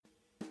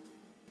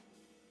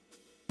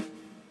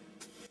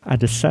I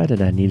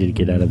decided I needed to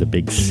get out of the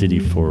big city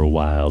for a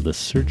while to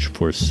search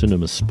for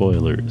cinema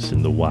spoilers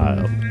in the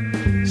wild.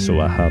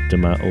 So I hopped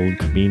in my old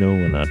Camino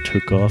and I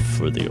took off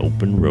for the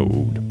open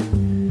road.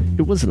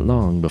 It wasn't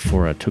long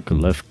before I took a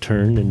left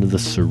turn into the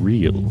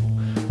surreal.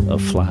 A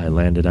fly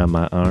landed on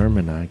my arm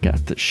and I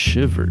got the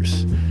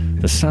shivers.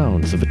 The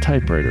sounds of a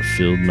typewriter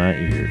filled my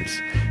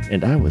ears,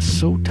 and I was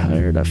so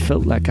tired I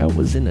felt like I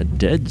was in a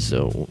dead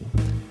zone.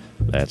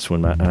 That's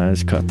when my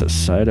eyes caught the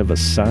sight of a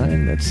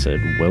sign that said,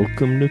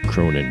 "Welcome to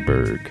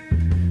Cronenberg."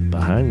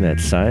 Behind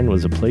that sign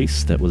was a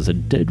place that was a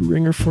dead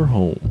ringer for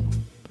home.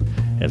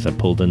 As I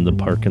pulled in the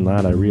parking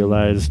lot, I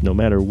realized no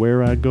matter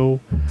where I go,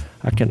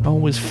 I can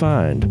always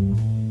find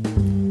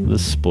the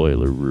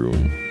spoiler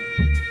room.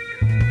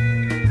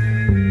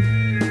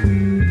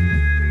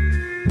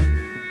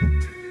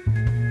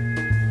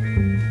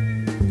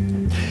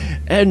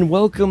 And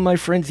welcome, my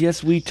friends.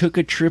 Yes, we took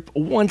a trip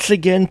once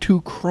again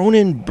to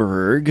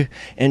Cronenberg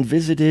and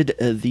visited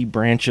the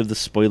branch of the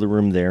spoiler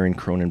room there in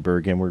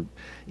Cronenberg. And we're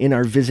in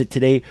our visit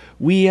today.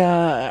 We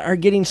are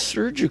getting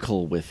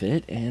surgical with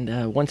it.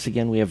 And once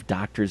again, we have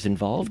doctors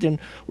involved. And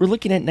we're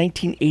looking at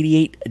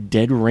 1988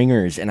 Dead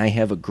Ringers. And I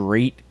have a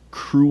great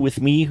crew with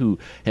me who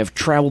have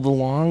traveled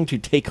along to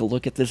take a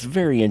look at this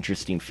very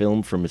interesting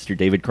film from Mr.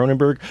 David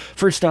Cronenberg.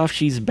 First off,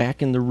 she's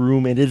back in the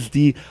room. It is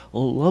the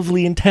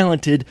lovely and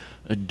talented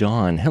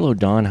Dawn. Hello,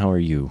 Dawn. How are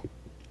you?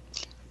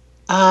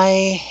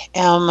 I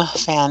am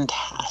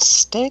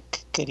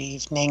fantastic. Good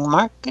evening,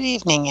 Mark. Good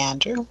evening,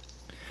 Andrew.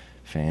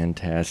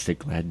 Fantastic.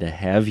 Glad to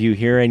have you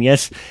here. And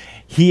yes,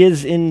 he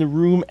is in the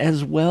room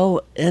as well.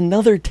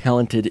 Another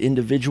talented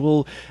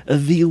individual,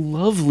 the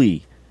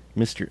lovely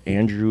Mr.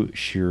 Andrew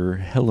Shearer.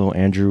 Hello,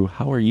 Andrew.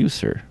 How are you,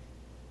 sir?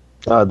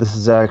 This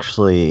is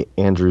actually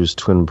Andrew's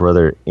twin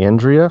brother,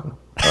 Andrea.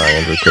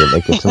 Andrew couldn't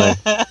make it tonight.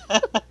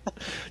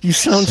 You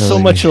sound so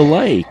much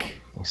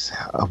alike.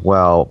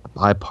 Well,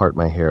 I part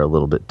my hair a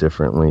little bit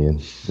differently,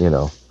 and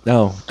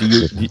Oh,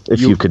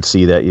 if you could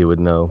see that, you would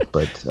know.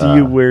 But do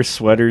you wear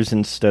sweaters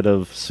instead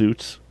of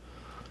suits?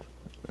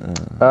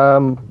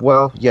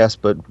 Well, yes,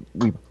 but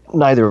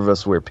neither of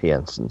us wear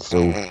pants, and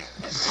so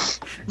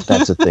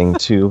that's a thing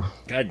too.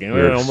 God damn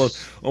it! I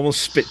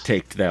almost spit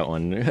taked that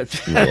one.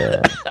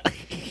 Yeah.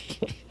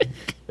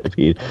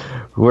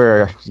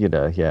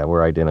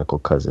 We're identical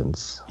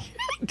cousins.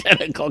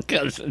 Identical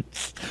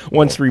cousins,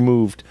 once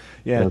removed.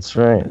 Yeah, that's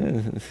right.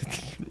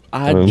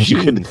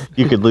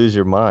 You could lose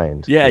your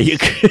mind. Yeah, you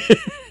could.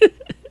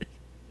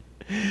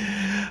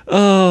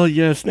 Oh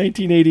yes,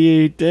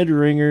 1988 Dead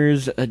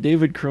Ringers.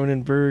 David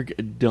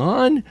Cronenberg.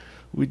 Dawn,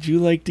 would you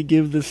like to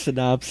give the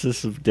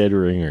synopsis of Dead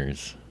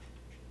Ringers?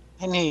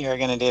 I knew you were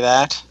going to do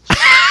that.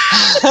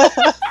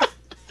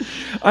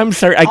 I'm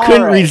sorry, I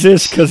couldn't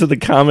resist because of the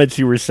comments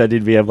you were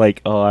sending me. I'm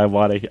like, oh, I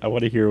want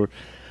to hear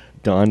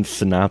Dawn's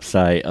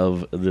synopsis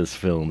of this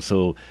film.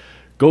 So,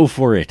 go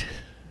for it.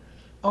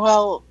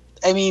 Well,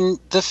 I mean,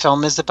 the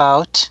film is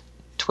about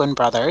twin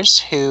brothers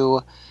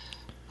who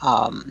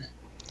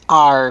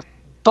are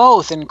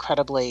both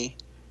incredibly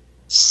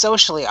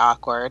socially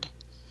awkward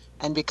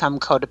and become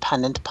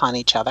codependent upon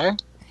each other.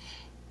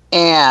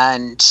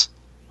 And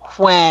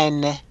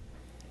when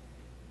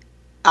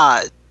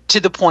to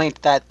the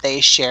point that they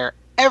share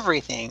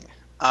everything,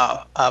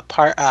 an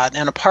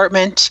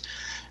apartment,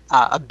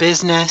 a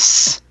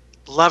business,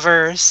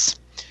 lovers.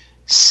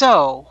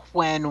 So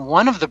when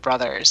one of the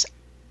brothers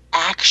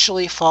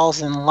actually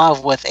falls in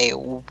love with a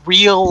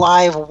real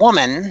live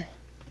woman,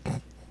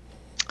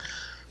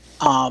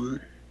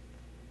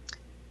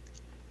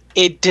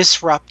 it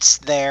disrupts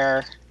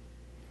their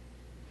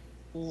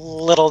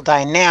little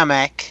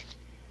dynamic,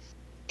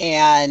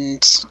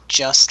 and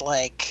just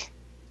like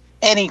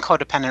any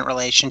codependent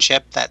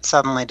relationship that's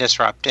suddenly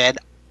disrupted,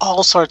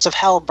 all sorts of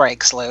hell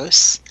breaks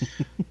loose,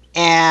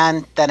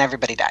 and then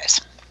everybody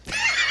dies.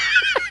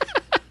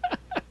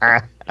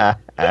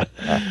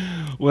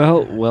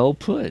 Well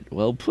put.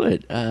 We'll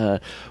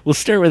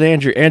start with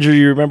Andrew. Andrew,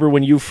 you remember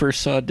when you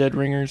first saw Dead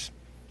Ringers?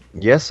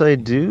 Yes, I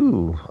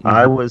do. Mm-hmm.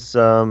 I was,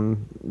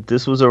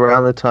 this was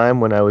around the time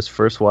when I was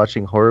first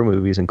watching horror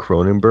movies, and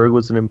Cronenberg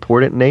was an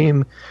important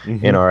name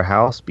in our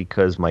house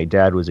because my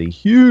dad was a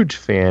huge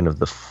fan of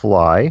The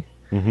Fly,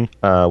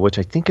 which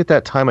I think at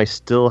that time I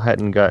still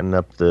hadn't gotten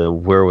up the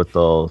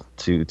wherewithal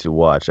to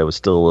watch. I was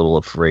still a little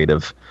afraid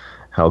of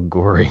how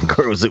gory and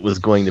gross it was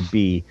going to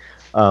be.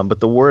 But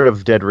the word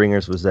of Dead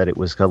Ringers was that it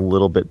was a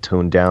little bit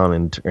toned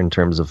down in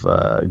terms of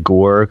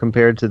gore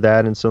compared to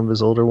that in some of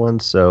his older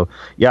ones. So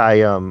yeah,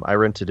 I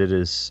rented it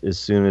as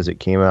soon as it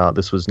came out.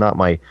 This was not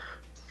my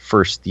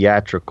first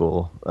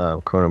theatrical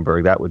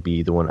Cronenberg. That would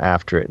be the one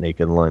after it,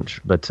 Naked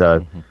Lunch. But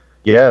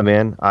yeah,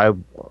 man, I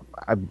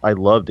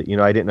loved it.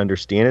 I didn't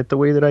understand it the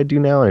way that I do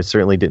now, and I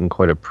certainly didn't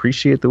quite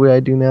appreciate the way I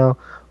do now.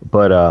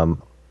 But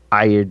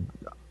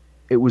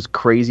it was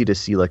crazy to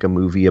see like a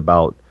movie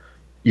about,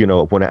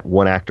 when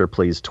one actor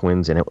plays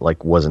twins and it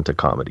like wasn't a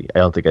comedy. I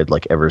don't think I'd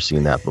like ever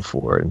seen that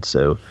before. And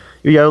so,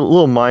 yeah, a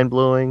little mind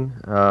blowing.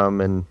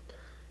 And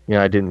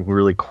I didn't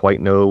really quite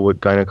know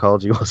what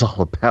gynecology was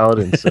all about.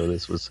 And so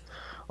this was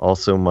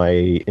also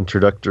my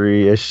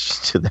introductory-ish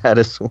to that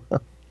as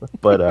well.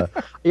 But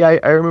yeah,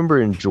 I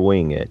remember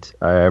enjoying it.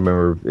 I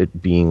remember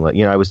it being like,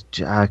 I was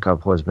Jack. I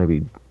was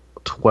maybe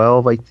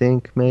 12, I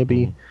think,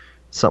 maybe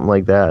something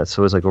like that.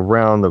 So it was like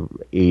around the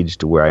age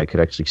to where I could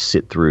actually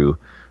sit through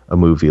a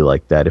movie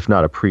like that, if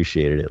not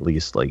appreciate it, at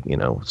least like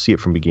see it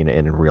from beginning to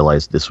end and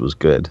realize this was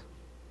good.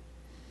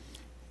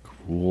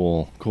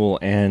 Cool.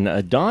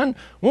 And Don,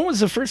 when was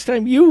the first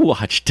time you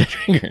watched Dead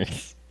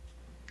Ringers?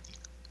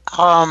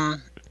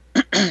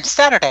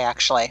 Saturday,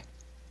 actually.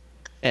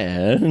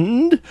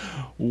 And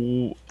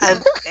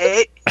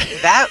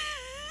that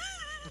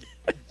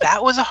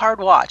was a hard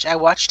watch. I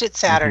watched it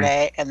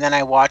Saturday, and then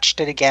I watched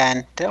it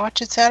again. Did I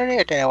watch it Saturday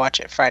or did I watch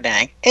it Friday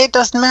night? It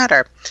doesn't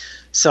matter.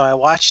 So I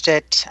watched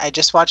it. I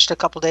just watched it a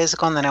couple days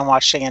ago, and then I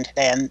watched it again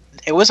today, and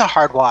it was a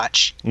hard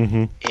watch.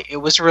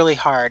 It was really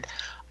hard.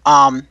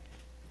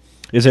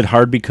 Is it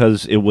hard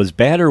because it was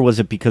bad, or was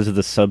it because of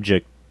the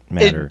subject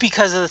matter?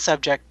 Because of the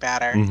subject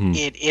matter.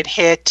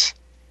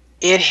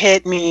 It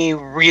hit me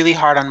really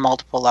hard on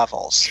multiple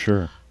levels.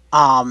 Sure.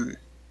 I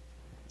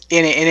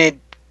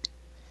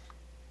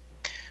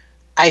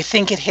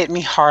think it hit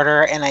me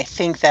harder, and I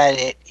think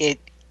that it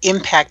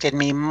impacted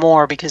me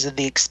more because of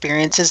the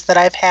experiences that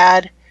I've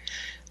had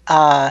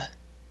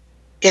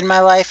in my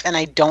life. And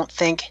I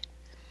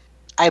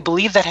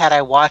believe that had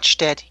I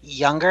watched it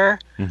younger,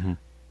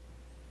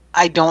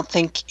 I don't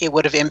think it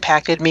would have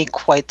impacted me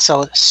quite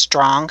so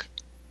strong.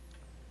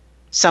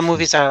 Some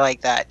movies are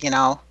like that,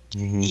 You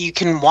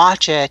can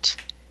watch it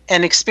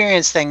and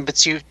experience things,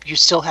 but you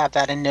still have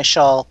that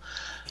initial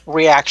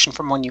reaction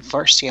from when you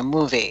first see a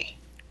movie.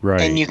 Right.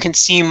 And you can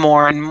see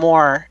more and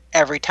more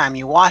every time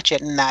you watch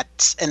it, and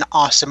that's an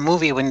awesome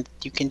movie when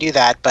you can do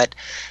that. But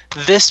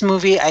this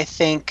movie, I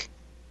think,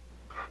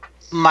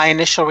 my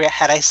initial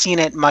had I seen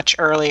it much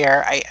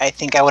earlier, I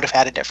think I would have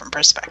had a different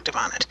perspective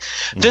on it.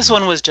 This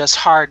one was just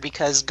hard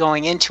because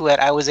going into it,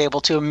 I was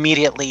able to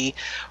immediately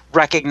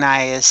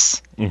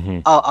recognize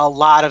a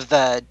lot of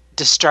the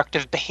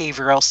destructive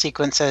behavioral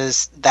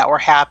sequences that were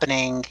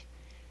happening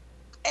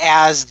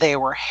as they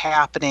were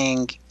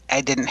happening. I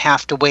didn't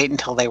have to wait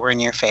until they were in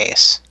your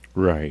face.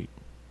 Right.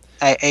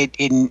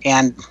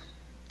 And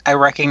I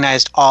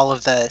recognized all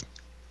of the,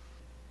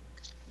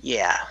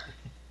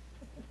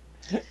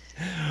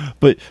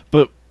 But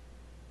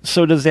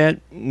so does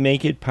that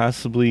make it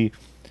possibly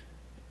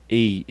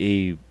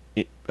a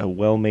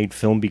well-made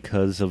film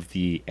because of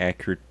the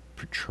accurate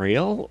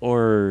portrayal,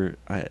 or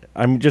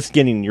I'm just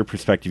getting your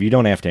perspective. You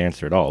don't have to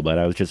answer at all, but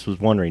I was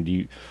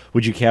wondering,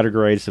 would you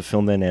categorize the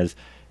film then as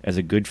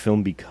a good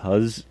film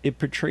because it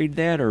portrayed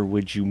that, or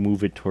would you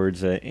move it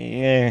towards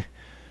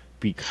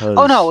because?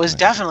 Oh no, it was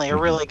definitely a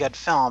really good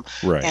film,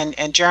 right?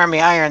 And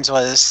Jeremy Irons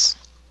was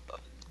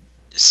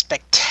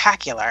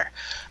spectacular.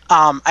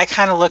 I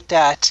kind of looked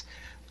at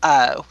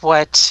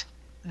what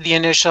the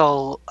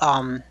initial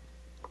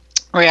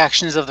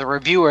reactions of the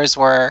reviewers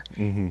were,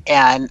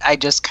 and I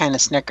just kind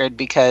of snickered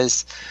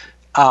because,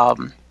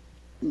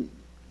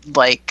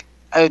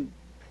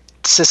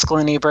 Siskel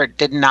and Ebert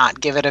did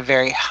not give it a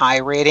very high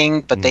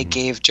rating, but they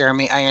gave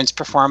Jeremy Irons'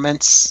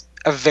 performance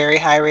a very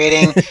high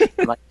rating.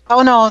 I'm like,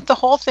 oh no, the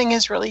whole thing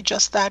is really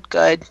just that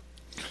good.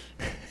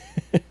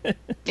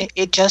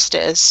 It just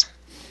is.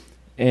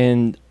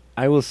 And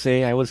I will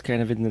say I was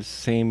kind of in the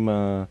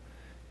same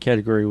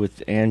category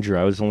with Andrew.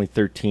 I was only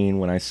 13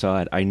 when I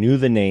saw it. I knew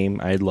the name.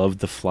 I loved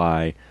The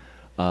Fly.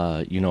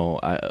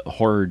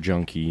 Horror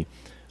junkie.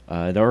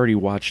 I'd already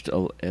watched,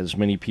 as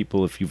many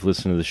people, if you've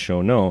listened to the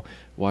show, know,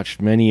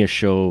 watched many a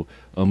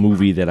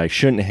movie that I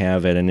shouldn't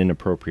have at an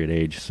inappropriate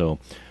age. So,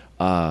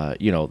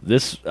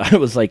 this, I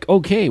was like,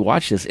 okay,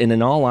 watch this. And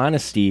in all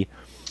honesty,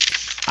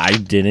 I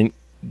didn't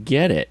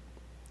get it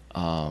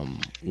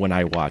when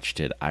I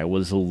watched it. I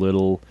was a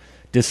little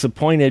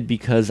disappointed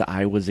because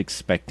I was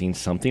expecting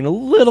something a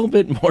little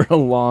bit more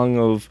along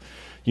of,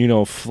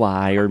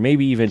 Fly, or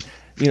maybe even,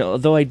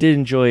 though I did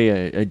enjoy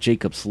a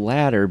Jacob's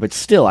Ladder, but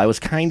still, I was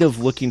kind of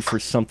looking for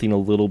something a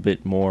little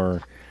bit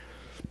more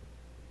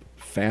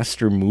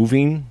faster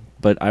moving.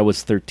 But I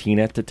was 13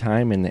 at the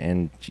time,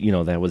 and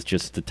that was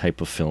just the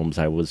type of films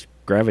I was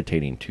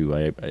gravitating to.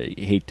 I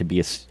hate to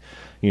be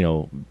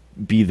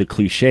be the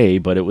cliche,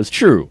 but it was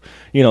true.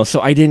 So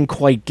I didn't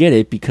quite get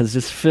it because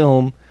this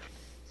film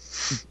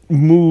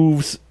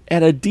moves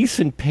at a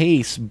decent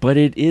pace, but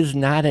it is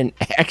not an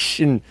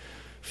action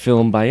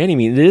film by any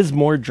means. It is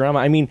more drama.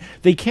 I mean,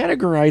 they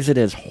categorize it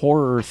as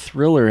horror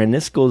thriller, and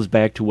this goes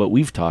back to what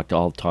we've talked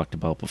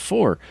about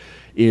before,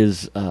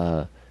 is,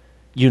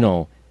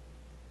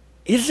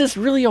 is this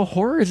really a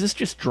horror? Is this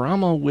just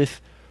drama with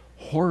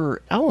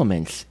horror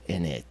elements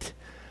in it?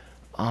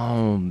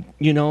 Dawn,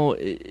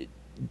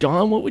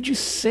 what would you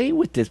say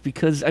with this?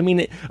 Because,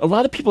 a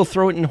lot of people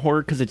throw it in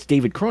horror because it's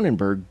David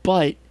Cronenberg,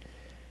 but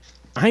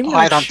I'm not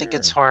I don't sure. think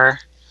it's horror.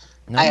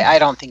 No. I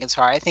don't think it's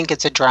horror. I think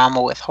it's a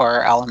drama with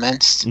horror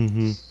elements.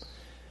 Mm-hmm.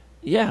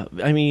 Yeah,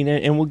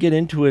 and we'll get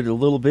into it a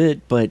little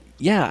bit, but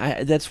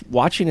yeah, that's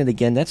watching it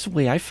again. That's the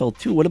way I felt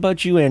too. What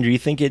about you, Andrew? You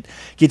think it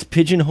gets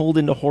pigeonholed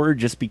into horror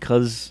just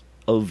because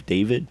of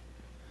David?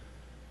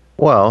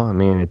 Well, I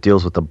mean, it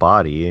deals with the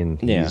body,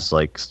 and Yeah. he's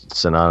like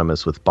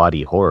synonymous with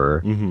body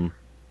horror. Mm-hmm.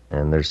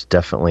 And there's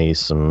definitely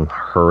some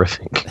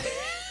horrific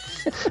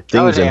Oh,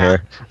 things in yeah.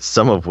 there,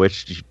 some of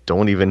which you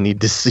don't even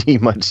need to see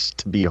much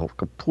to be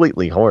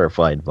completely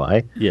horrified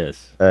by.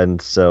 Yes. And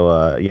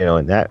so,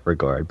 in that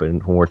regard, but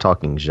when we're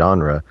talking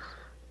genre,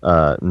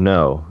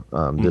 no,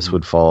 this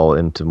would fall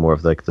into more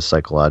of like the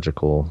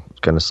psychological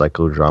kind of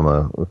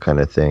psychodrama kind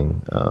of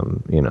thing.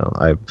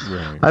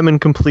 Right. I'm in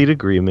complete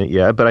agreement.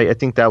 Yeah, but I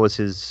think that was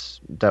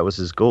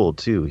his goal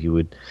too. He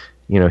would,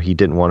 he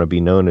didn't want to be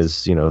known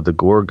as the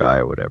gore guy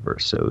or whatever.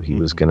 So he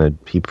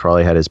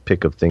probably had his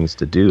pick of things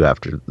to do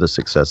after the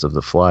success of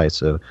The Fly.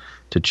 So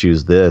to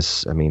choose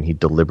this, I mean, he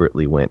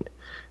deliberately went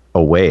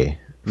away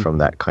from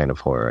that kind of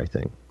horror, I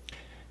think.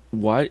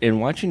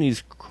 Watching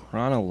these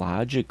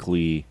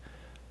chronologically,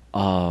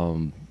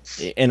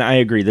 and I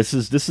agree. This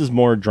is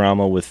more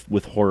drama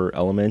with horror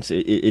elements.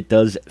 It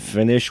does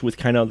finish with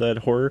kind of that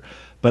horror,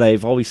 but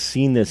I've always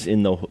seen this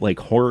in the like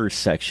horror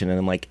section, and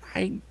I'm like,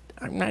 I'm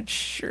not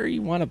sure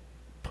you want to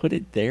put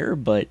it there,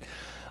 but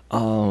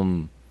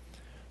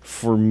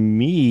for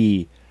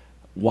me,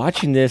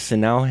 watching this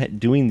and now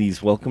doing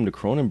these Welcome to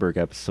Cronenberg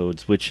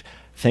episodes, which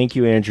thank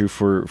you, Andrew,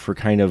 for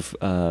kind of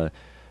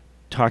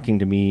talking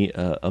to me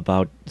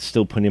about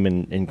still putting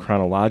him in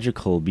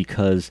chronological,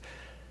 because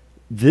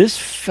this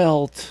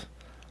felt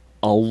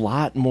a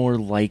lot more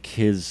like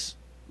his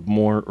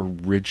more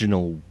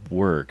original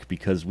work,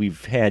 because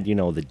we've had,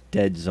 the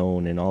Dead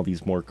Zone and all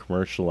these more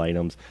commercial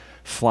items.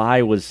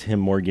 Fly was him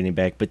more getting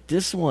back, but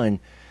this one,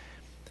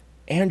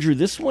 Andrew,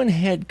 this one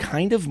had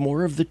kind of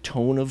more of the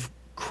tone of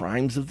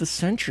Crimes of the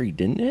Century,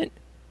 didn't it?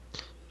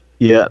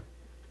 Yeah,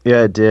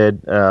 it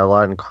did. A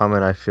lot in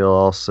common, I feel,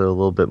 also a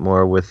little bit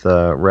more with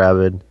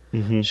Rabid,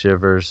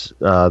 Shivers,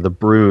 The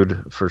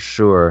Brood, for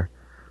sure.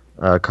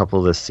 A couple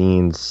of the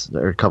scenes,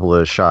 or a couple of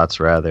the shots,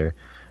 rather.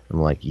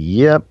 I'm like,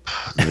 yep,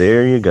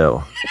 there you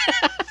go.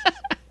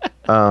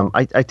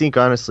 I think,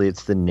 honestly,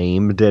 it's the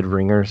name Dead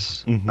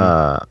Ringers.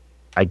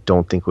 I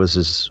don't think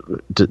was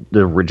the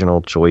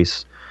original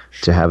choice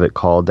to have it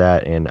called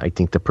that, and I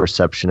think the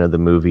perception of the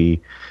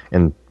movie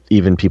and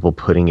even people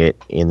putting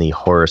it in the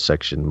horror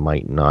section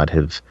might not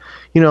have,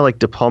 like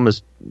De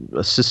Palma's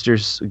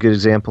Sisters, a good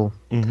example,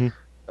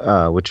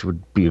 which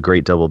would be a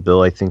great double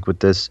bill, I think, with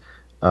this.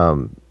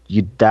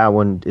 That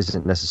one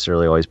isn't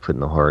necessarily always put in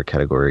the horror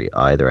category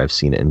either. I've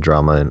seen it in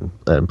drama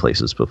and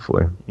places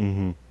before.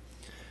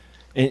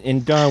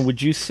 And Don,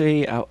 would you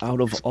say out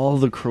of all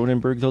the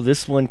Cronenberg, though,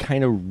 this one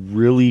kind of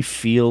really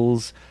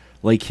feels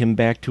like him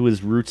back to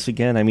his roots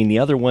again? I mean, the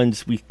other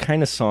ones, we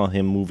kind of saw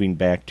him moving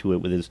back to it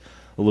with his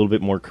a little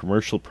bit more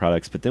commercial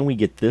products, but then we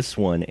get this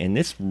one, and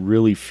this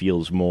really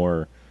feels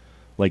more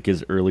like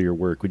his earlier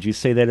work. Would you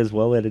say that as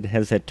well, that it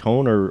has that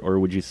tone, or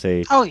would you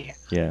say... Oh, yeah.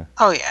 Yeah.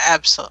 Oh, yeah,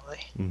 absolutely.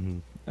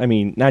 I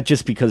mean, not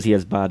just because he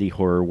has body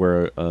horror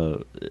where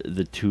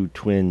the two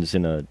twins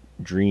in a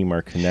dream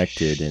are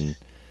connected, and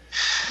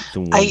the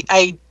one...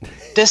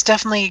 This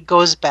definitely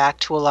goes back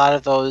to a lot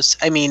of those,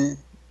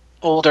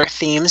 older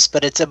themes,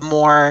 but it's a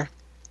more...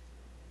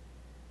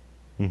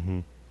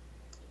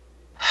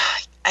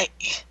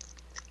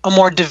 a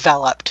more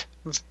developed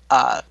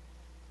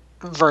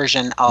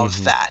version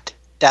of that,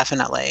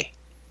 definitely.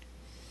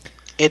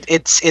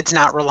 It's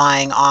not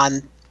relying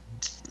on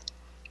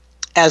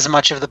as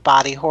much of the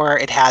body horror.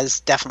 It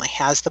definitely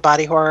has the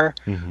body horror,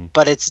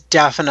 but it's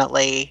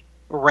definitely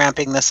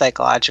ramping the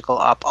psychological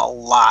up a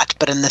lot,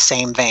 but in the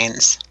same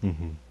veins.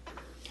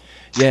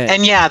 Yeah.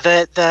 And yeah,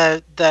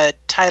 the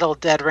title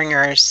Dead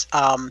Ringers,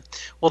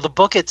 the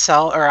book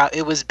itself,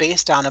 it was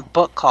based on a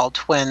book called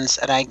Twins,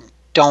 and I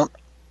don't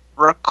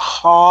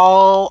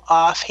recall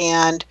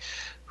offhand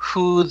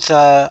who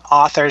the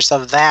authors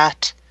of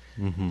that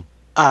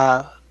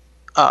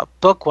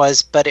book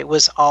was, but it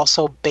was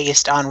also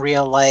based on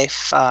real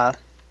life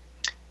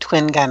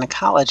twin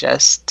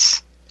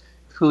gynecologists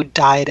who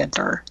died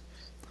under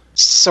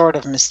sort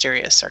of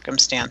mysterious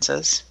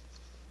circumstances.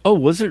 Oh,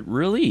 was it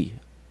really?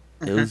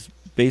 It was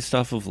based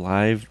off of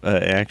live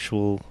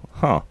actual...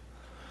 Huh.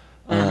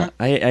 I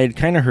had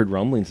kind of heard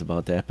rumblings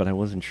about that, but I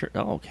wasn't sure.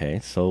 Oh, okay.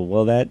 So,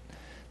 well, that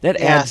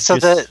adds... So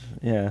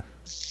yeah.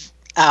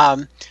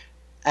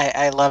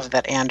 I love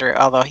that Andrew,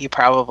 although he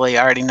probably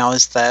already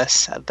knows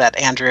this, that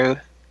Andrew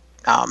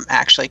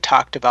actually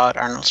talked about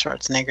Arnold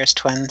Schwarzenegger's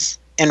twins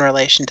in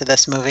relation to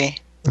this movie.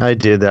 I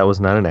did. That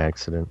was not an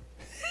accident.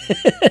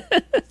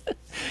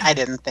 I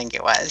didn't think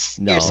it was.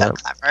 No. You're so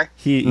clever.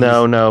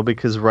 No,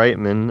 because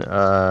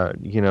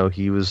Reitman,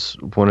 he was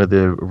one of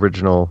the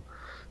original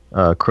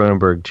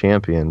Cronenberg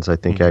champions. I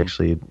think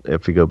actually,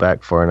 if we go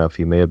back far enough,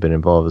 he may have been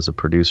involved as a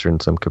producer in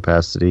some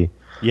capacity.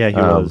 Yeah, he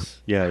was.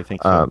 Yeah, I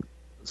think so.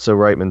 So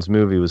Reitman's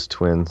movie was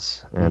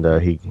Twins, and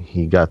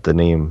he got the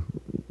name.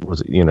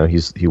 He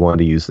wanted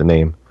to use the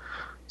name.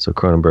 So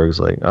Cronenberg's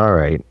like, all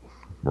right,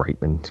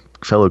 Reitman,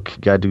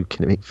 gotta do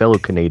fellow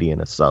Canadian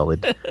a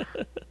solid.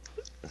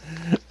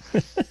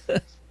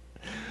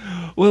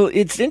 Well,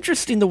 it's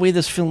interesting the way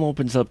this film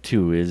opens up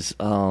too. Is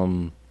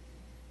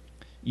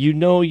you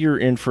know you're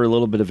in for a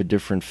little bit of a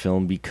different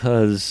film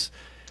because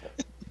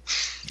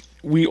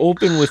we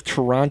open with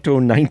Toronto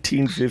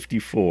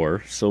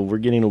 1954, so we're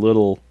getting a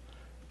little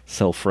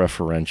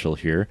self-referential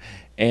here.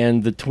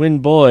 And the twin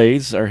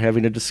boys are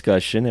having a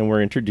discussion, and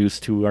we're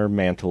introduced to our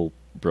Mantle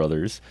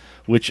brothers,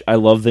 which I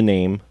love the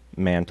name,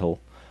 Mantle.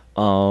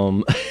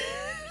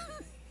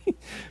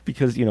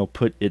 Because,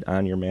 put it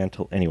on your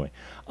mantle. Anyway.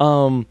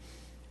 And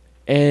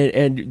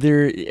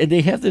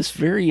they have this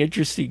very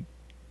interesting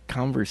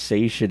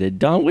conversation. And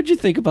Don, what'd you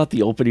think about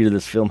the opening of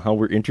this film? How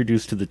we're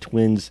introduced to the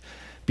twins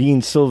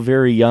being so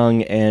very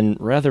young and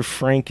rather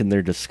frank in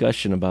their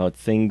discussion about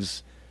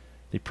things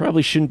they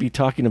probably shouldn't be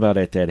talking about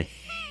at that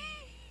age.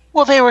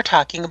 Well, they were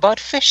talking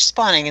about fish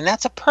spawning, and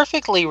that's a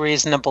perfectly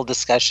reasonable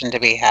discussion to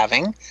be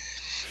having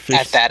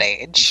at that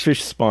age.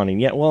 Fish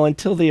spawning, yeah. Well,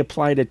 until they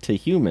applied it to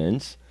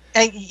humans.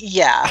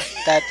 Yeah,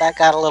 that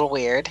got a little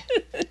weird.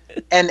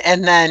 And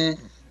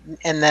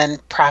then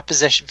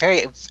proposition,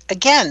 very,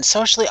 again,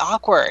 socially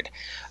awkward,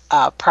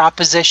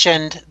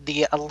 propositioned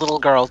a little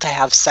girl to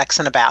have sex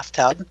in a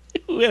bathtub.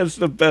 Who has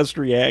the best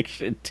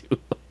reaction to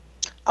it?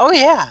 Oh,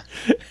 yeah.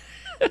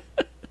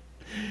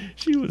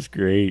 She was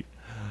great.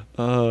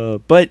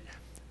 But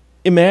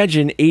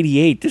imagine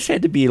 88. This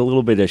had to be a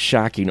little bit of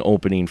shocking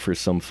opening for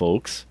some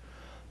folks,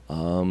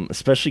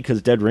 especially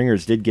because Dead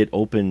Ringers did get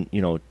open,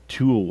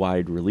 to a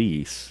wide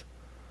release.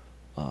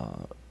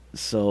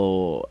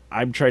 So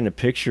I'm trying to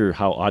picture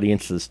how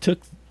audiences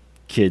took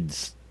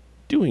kids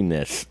doing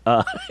this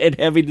and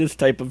having this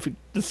type of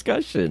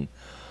discussion.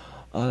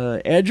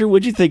 Andrew,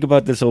 what'd you think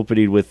about this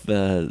opening with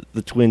the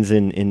twins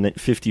in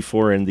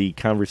 54 and the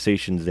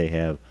conversations they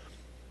have?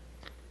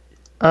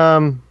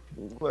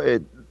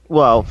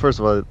 Well, first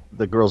of all,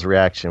 the girl's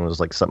reaction was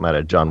like something out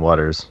of John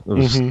Waters. It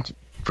was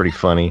pretty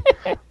funny.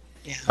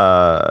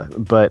 Yeah.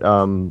 But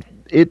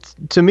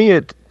to me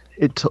it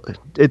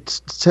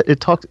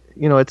talks,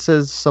 it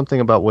says something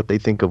about what they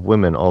think of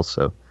women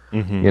also.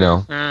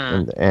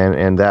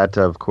 And that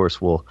of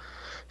course will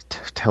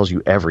tells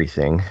you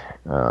everything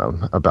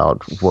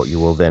about what you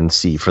will then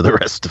see for the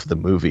rest of the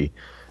movie.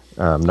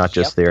 Not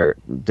just their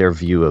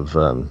view of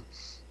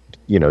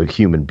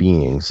human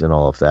beings and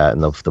all of that,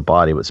 and the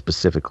body, but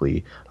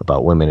specifically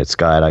about women. It's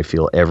got, I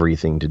feel,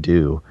 everything to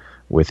do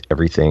with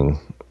everything,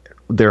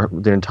 their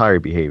entire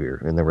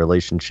behavior and their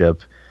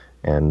relationship,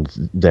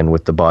 and then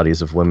with the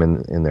bodies of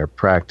women in their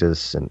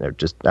practice, and they're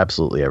just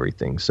absolutely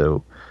everything.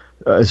 So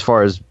as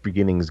far as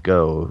beginnings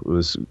go, it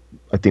was,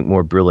 I think,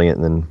 more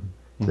brilliant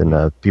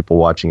than people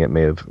watching it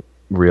may have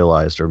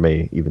realized, or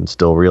may even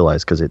still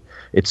realize, because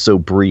it's so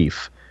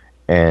brief,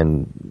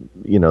 and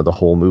the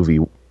whole movie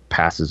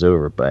passes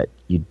over. But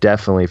you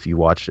definitely, if you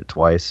watch it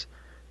twice,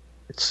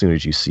 as soon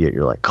as you see it,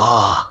 you're like,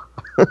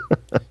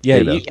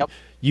 yeah.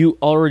 You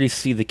already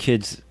see the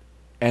kids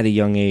at a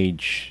young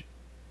age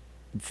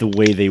the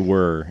way they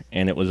were,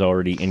 and it was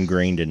already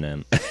ingrained in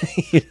them.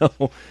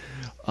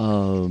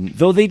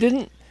 Though they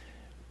didn't.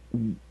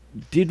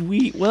 Did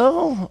we?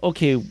 Well,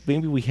 okay,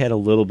 maybe we had a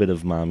little bit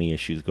of mommy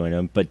issues going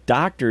on, but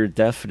doctor,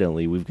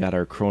 definitely, we've got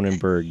our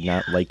Cronenberg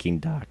not liking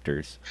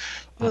doctors.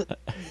 Well,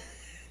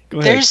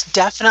 there's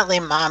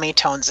definitely mommy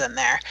tones in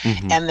there,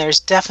 and there's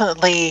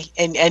definitely,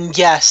 and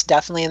yes,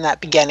 definitely in that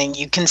beginning,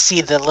 you can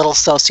see the little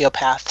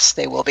sociopaths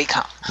they will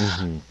become.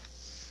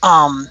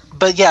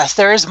 But yes,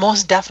 there is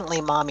most definitely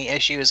mommy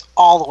issues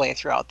all the way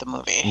throughout the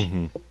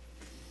movie.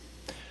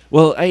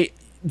 Well,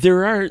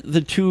 there are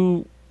the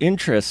two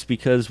interests,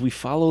 because we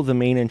follow the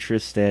main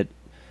interest at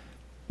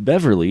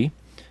Beverly,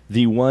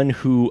 the one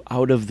who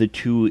out of the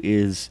two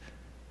is,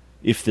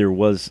 if there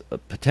was a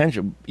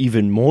potential,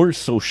 even more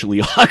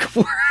socially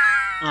awkward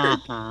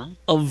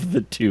of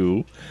the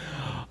two.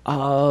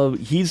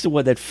 He's the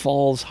one that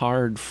falls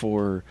hard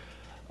for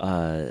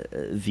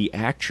the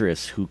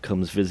actress who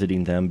comes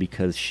visiting them,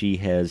 because she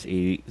has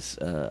a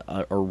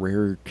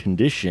rare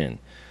condition,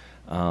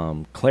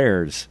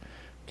 Claire's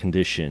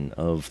condition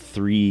of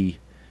 3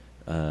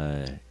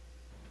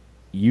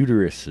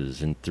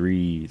 uteruses and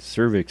 3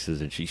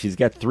 cervixes, and she's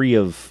got 3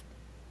 of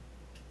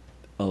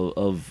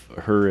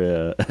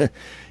her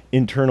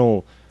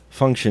internal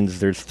functions.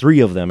 There's 3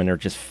 of them, and they're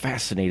just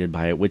fascinated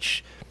by it,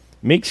 which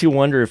makes you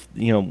wonder if,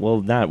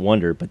 well, not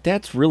wonder, but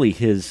that's really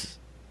his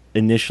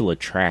initial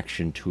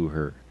attraction to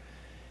her.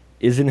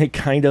 Isn't it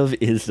kind of,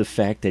 is the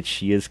fact that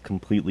she is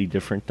completely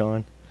different,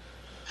 Dawn?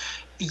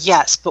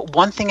 Yes, but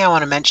one thing I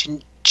want to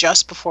mention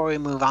just before we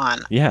move on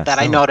that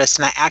I noticed,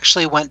 and I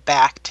actually went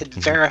back to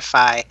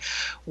verify,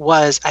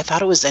 was I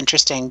thought it was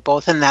interesting,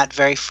 both in that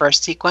very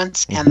first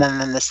sequence and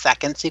then in the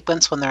second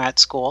sequence when they're at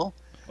school.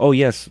 Oh,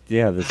 yes.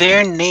 Yeah.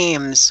 Their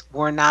names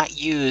were not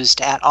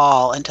used at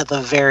all until the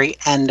very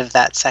end of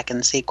that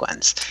second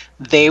sequence.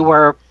 They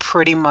were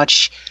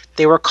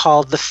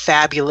called the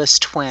Fabulous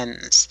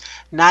Twins.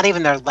 Not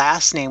even their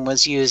last name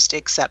was used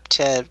except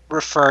to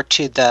refer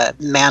to the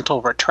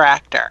mantle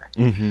retractor.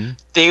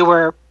 They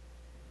were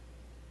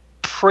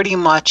pretty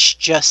much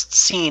just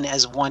seen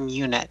as one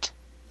unit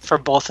for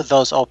both of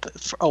those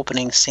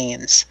opening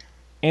scenes.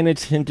 And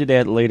it's hinted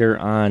at later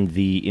on,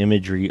 the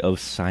imagery of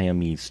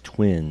Siamese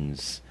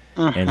twins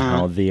and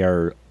how Mm-hmm. they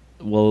are,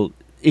 well,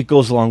 it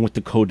goes along with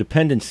the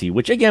codependency,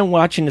 which again,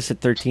 watching this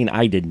at 13,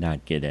 I did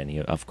not get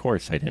any. Of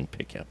course, I didn't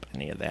pick up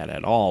any of that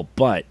at all.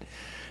 But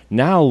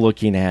now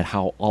looking at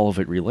how all of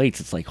it relates,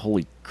 it's like,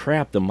 holy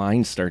crap, the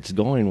mind starts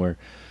going where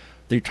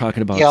they're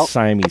talking about Yep.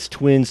 Siamese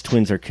twins.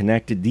 Twins are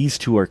connected. These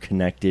two are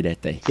connected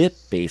at the hip,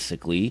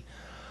 basically.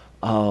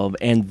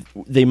 And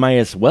they might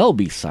as well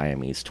be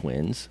Siamese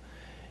twins.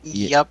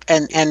 Yeah, Yep.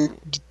 And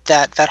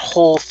that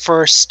whole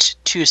first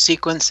two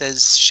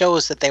sequences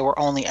shows that they were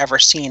only ever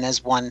seen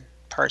as one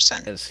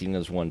person. as seen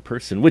as one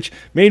person, which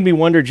made me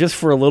wonder just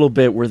for a little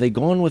bit, were they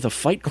going with a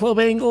Fight Club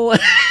angle?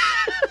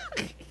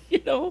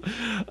 you know?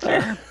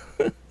 Fair.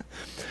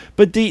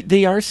 But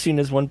they are seen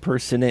as one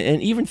person,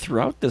 and even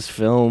throughout this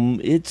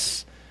film,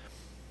 it's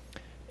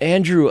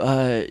Andrew.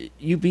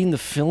 You being the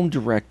film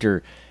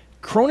director,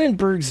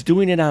 Cronenberg's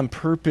doing it on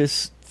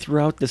purpose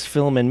throughout this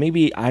film, and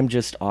maybe I'm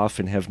just off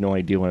and have no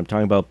idea what I'm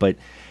talking about. But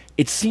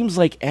it seems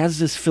like as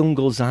this film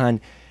goes on,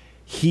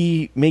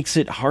 he makes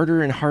it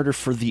harder and harder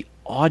for the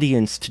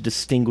audience to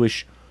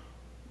distinguish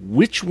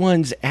which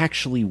one's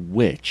actually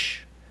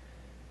which.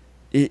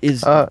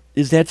 Is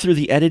is that through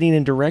the editing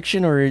and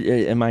direction, or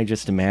am I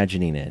just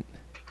imagining it?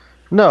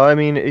 No, I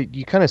mean,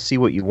 you kind of see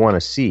what you want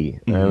to see.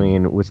 I Mm-hmm.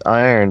 mean, with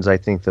Irons, I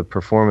think the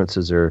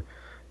performances are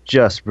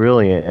just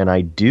brilliant, and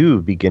I do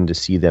begin to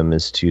see them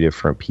as two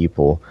different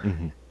people.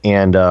 Mm-hmm.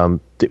 And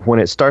when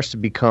it starts to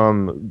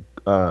become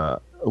a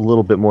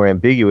little bit more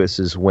ambiguous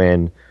is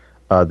when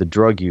the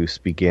drug use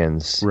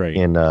begins Right.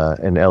 in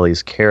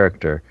Ellie's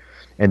character,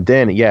 and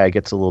then yeah, it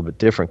gets a little bit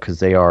different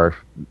because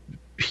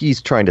he's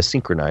trying to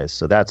synchronize,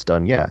 so that's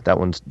done. Yeah,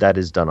 that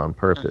is done on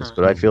purpose.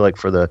 But I feel like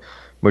for the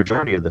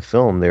majority of the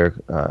film, there,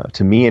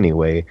 to me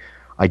anyway,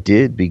 I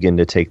did begin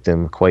to take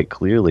them quite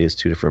clearly as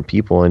two different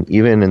people, and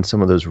even in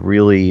some of those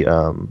really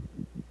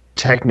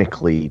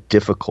technically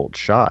difficult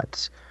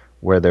shots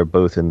where they're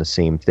both in the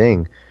same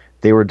thing,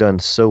 they were done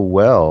so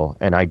well,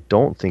 and I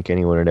don't think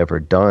anyone had ever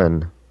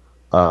done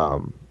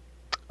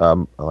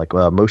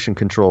motion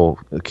control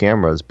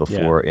cameras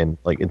before in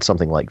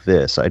something like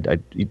this.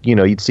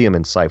 You'd see them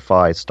in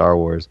sci-fi, Star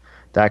Wars,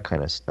 that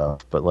kind of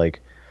stuff, but like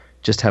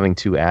just having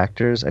two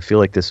actors, I feel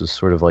like this was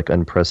sort of like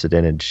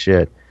unprecedented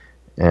shit,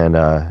 and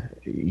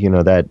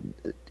that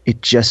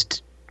it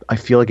just, I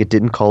feel like it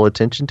didn't call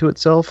attention to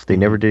itself. They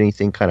never did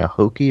anything kind of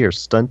hokey or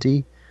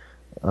stunty.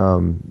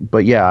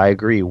 But yeah, I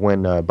agree.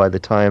 When by the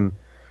time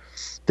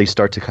they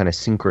start to kind of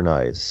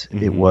synchronize,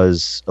 it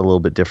was a little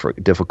bit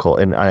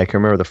difficult. And I can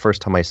remember the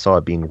first time I saw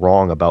it being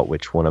wrong about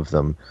which one of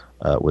them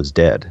was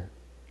dead.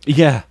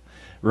 Yeah,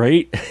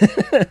 right.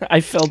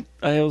 I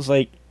was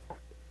like,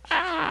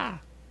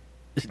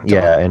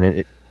 Yeah,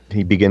 and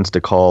he begins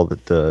to call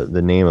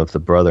the name of the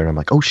brother, and I'm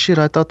like, oh shit,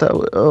 I thought that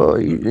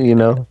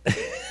was,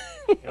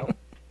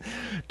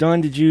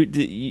 Don, did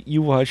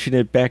you watching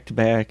it back to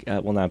back?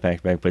 Well, not back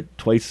to back, but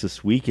twice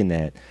this week. In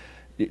that,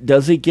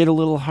 does it get a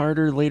little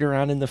harder later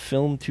on in the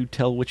film to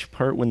tell which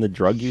part when the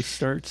drug use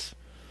starts?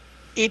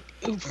 It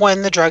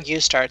when the drug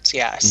use starts,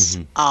 yes.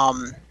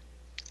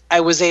 I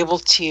was able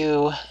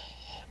to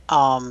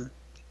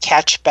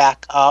catch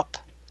back up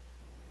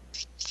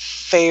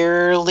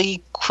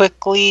fairly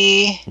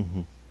quickly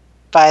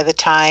by the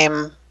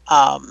time,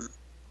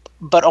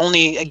 but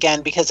only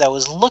again because I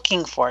was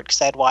looking for it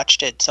because I'd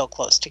watched it so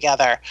close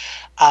together.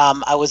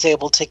 I was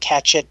able to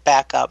catch it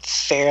back up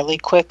fairly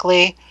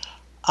quickly.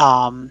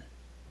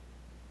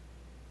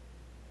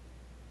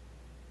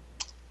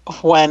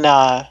 When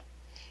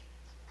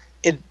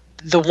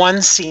the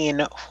one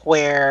scene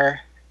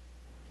where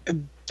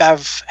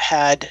Bev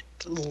had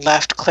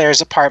left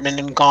Claire's apartment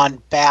and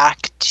gone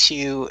back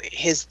to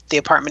the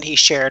apartment he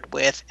shared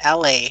with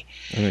Ellie,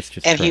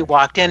 and he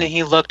walked in and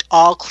he looked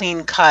all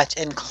clean cut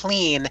and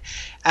clean.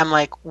 I'm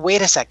like,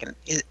 wait a second,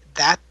 is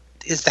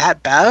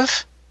that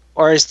Bev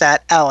or is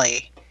that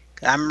Ellie?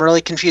 I'm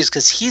really confused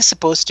because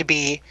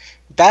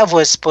Bev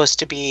was supposed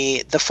to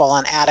be the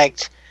full-on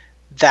addict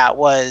that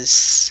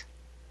was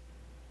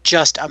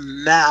just a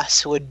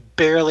mess, who was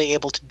barely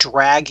able to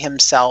drag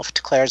himself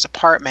to Claire's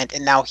apartment,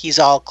 and now he's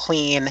all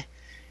clean.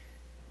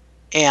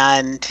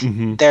 And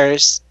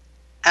there's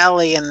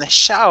Ellie in the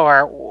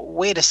shower.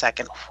 Wait a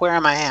second, where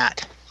am I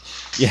at?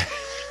 Yeah.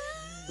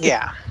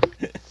 Yeah.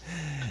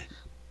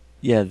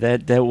 Yeah,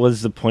 that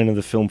was the point of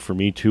the film for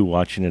me too,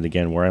 watching it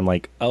again, where I'm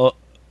like, oh,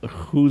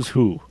 who's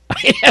who?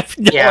 I have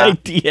no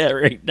idea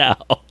right now.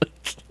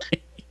 It's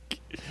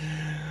like,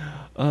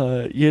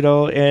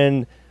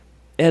 and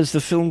as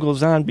the film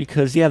goes on,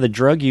 because the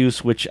drug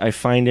use, which I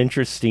find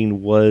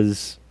interesting,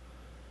 was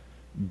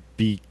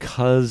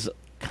because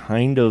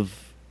kind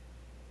of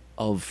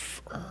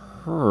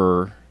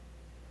her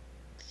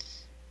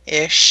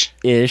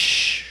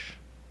ish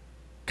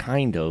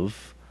kind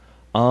of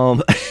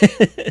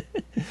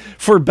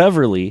for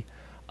Beverly,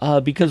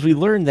 because we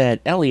learned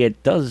that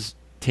Elliot does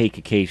take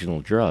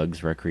occasional drugs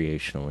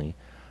recreationally,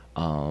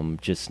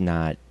 just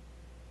not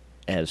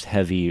as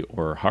heavy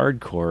or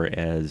hardcore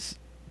as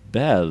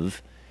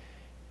Bev.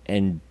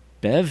 And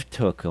Bev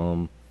took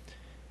them,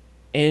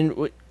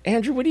 and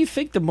Andrew, what do you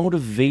think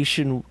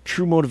the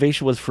true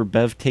motivation was for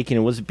Bev taking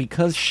him? Was it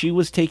because she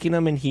was taking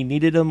him and he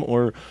needed him,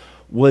 or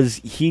was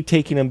he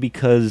taking him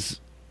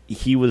because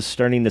he was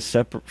starting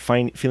to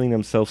feeling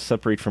himself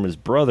separate from his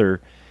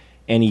brother,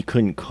 and he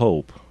couldn't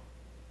cope?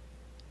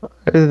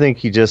 I think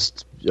he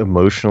just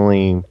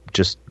emotionally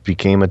just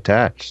became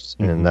attached,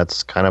 and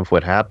that's kind of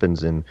what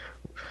happens in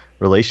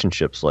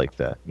relationships like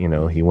that. You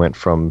know, he went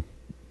from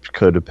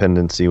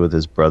codependency with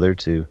his brother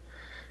to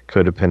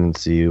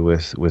codependency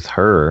with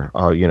her,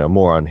 you know,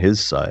 more on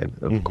his side,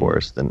 of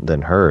course,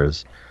 than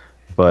hers.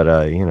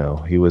 But, you know,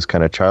 he was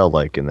kind of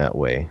childlike in that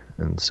way.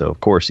 And so,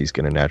 of course, he's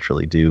going to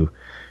naturally do,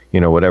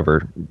 you know,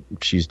 whatever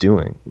she's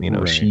doing. You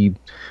know, right.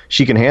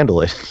 She can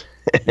handle it,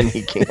 and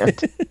he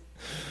can't.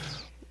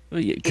 Well,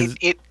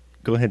 yeah,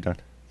 go ahead, Don.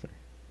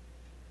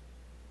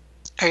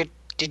 Sorry.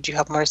 Did you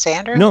have more to say,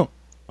 Andrew? No.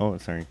 Oh,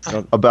 sorry.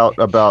 No. About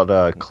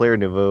Claire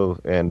Neveu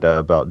and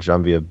about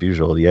Geneviève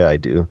Bujold, yeah, I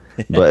do.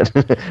 But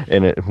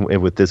and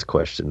with this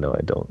question, no, I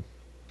don't.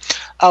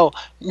 Oh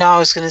no, I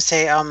was going to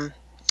say,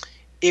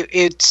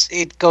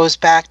 it goes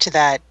back to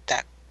that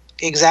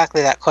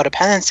exactly that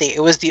codependency. It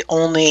was the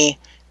only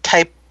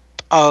type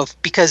of,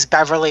 because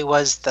Beverly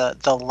was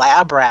the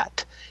lab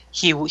rat.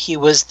 He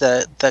was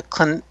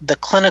the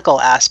clinical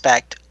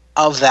aspect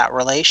of that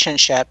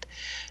relationship.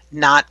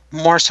 Not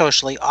more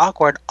socially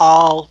awkward.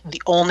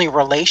 The only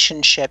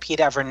relationship he'd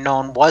ever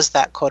known was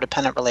that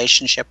codependent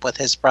relationship with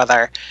his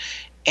brother,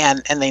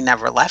 and they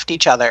never left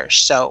each other.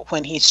 So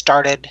when he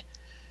started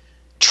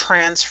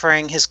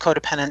transferring his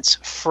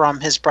codependence from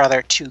his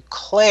brother to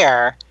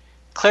Claire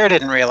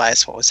didn't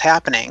realize what was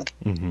happening.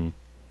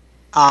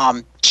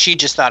 She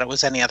just thought it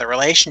was any other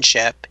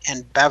relationship,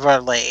 and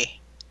Beverly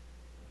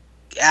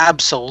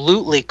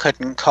absolutely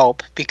couldn't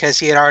cope because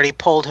he had already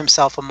pulled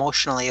himself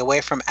emotionally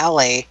away from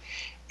Ellie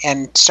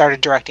and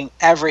started directing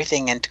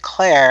everything into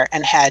Claire,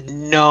 and had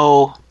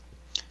no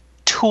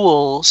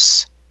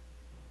tools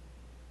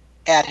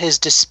at his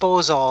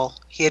disposal.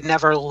 He had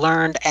never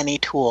learned any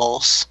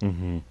tools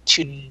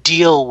to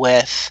deal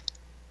with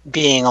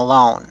being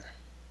alone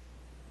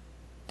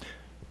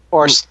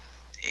or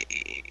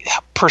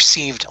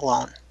perceived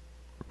alone.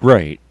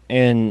 Right.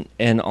 And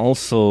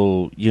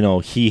also, you know,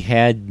 he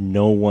had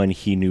no one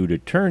he knew to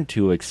turn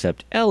to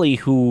except Ellie,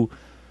 who,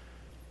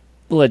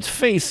 let's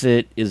face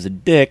it, is a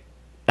dick.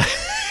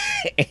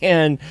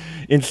 And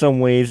in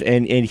some ways,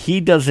 and he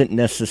doesn't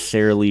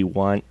necessarily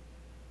want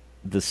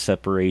the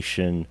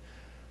separation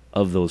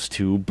of those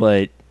two,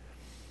 but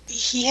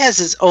he has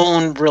his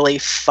own really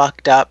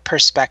fucked up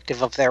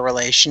perspective of their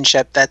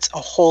relationship that's a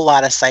whole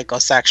lot of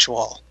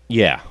psychosexual.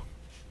 Yeah,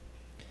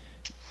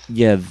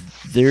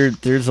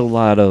 there's a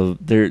lot of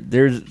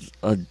there's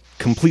a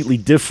completely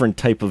different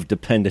type of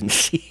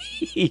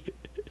dependency.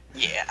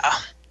 Yeah.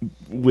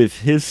 With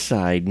his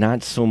side,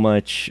 not so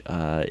much,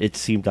 it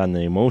seemed on the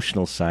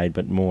emotional side,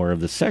 but more of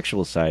the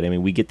sexual side. I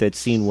mean, we get that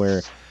scene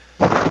where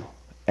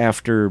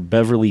after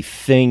Beverly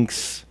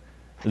thinks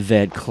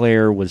that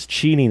Claire was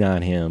cheating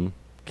on him,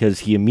 because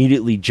he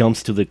immediately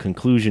jumps to the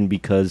conclusion,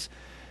 because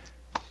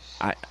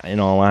in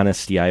all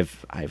honesty,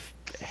 I've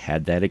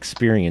had that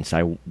experience.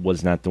 I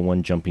was not the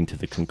one jumping to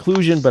the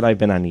conclusion, but I've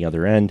been on the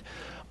other end,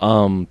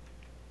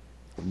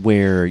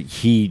 where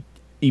he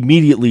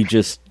immediately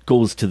just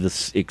goes to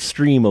the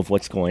extreme of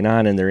what's going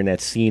on, and they're in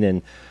that scene,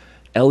 and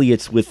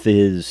Elliot's with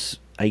his,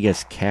 I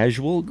guess,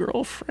 casual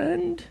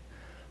girlfriend,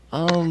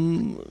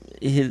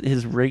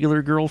 his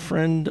regular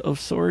girlfriend of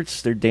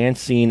sorts. They're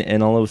dancing,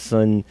 and all of a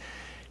sudden,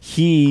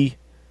 he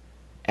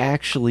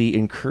actually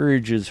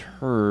encourages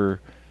her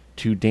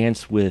to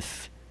dance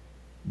with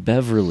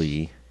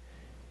Beverly,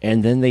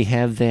 and then they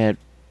have that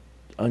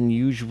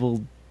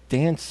unusual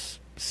dance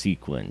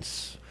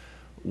sequence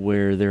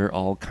where they're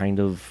all kind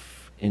of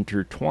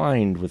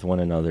intertwined with one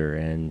another.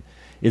 And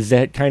is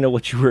that kind of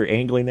what you were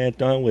angling at,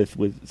 Don,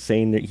 with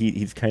saying that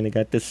he's kind of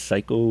got this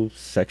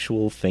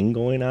psychosexual thing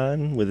going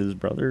on with his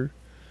brother?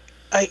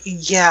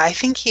 Yeah, I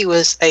think he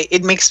was.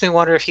 It makes me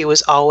wonder if he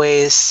was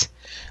always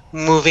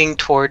moving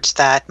towards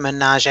that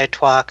menage a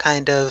trois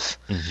kind of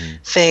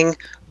thing.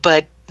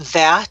 But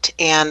that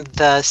and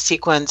the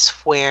sequence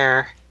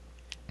where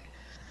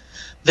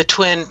the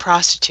twin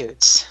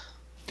prostitutes.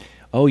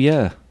 Oh,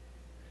 yeah.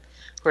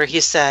 Where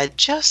he said,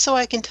 just so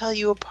I can tell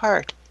you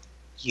apart,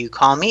 you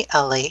call me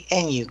Ellie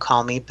and you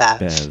call me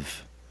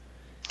Bev.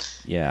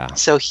 Yeah.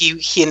 So he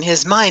in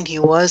his mind, he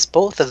was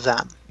both of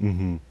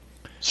them.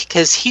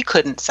 Because he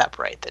couldn't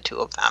separate the two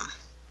of them.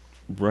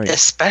 Right.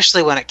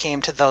 Especially when it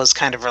came to those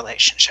kind of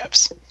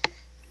relationships.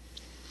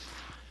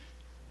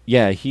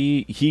 Yeah,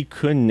 he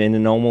couldn't, and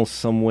in almost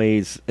some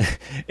ways,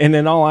 and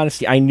in all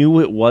honesty, I knew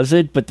it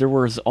wasn't, but there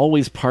was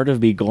always part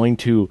of me going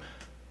to,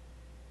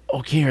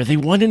 okay, are they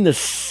one in the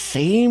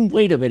same?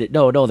 Wait a minute.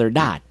 No, they're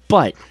not.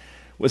 But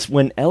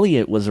when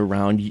Elliot was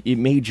around, it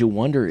made you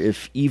wonder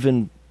if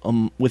even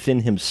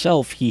within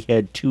himself, he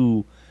had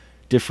two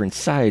different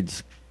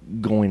sides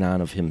going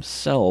on of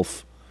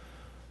himself,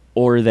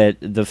 or that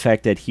the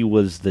fact that he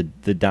was the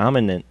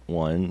dominant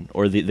one,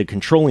 or the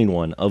controlling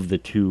one of the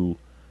two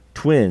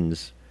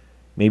twins,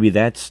 maybe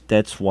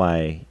that's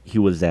why he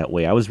was that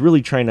way. I was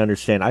really trying to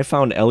understand. I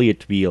found Elliot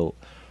to be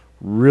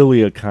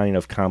really a kind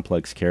of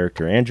complex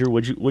character. Andrew,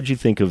 what'd you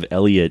think of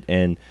Elliot,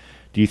 and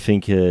do you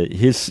think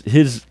his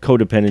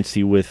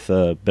codependency with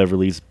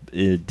Beverly's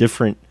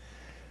different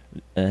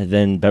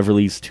than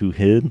Beverly's to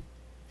him?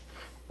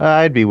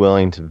 I'd be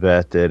willing to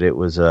bet that it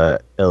was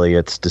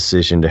Elliot's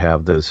decision to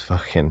have those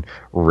fucking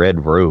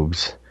red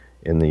robes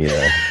in the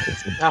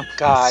Oh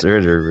God.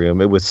 surgery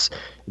room. It was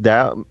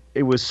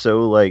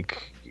so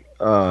like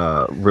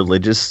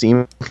religious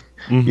seeming.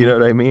 Mm-hmm. You know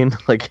what I mean?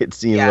 Like it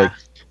seemed Yeah. like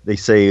they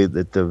say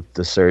that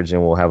the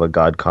surgeon will have a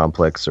god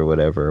complex or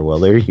whatever. Well,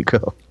 there you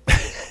go.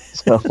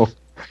 So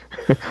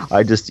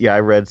I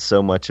read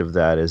so much of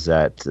that as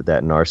that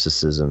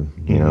narcissism,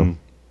 you know.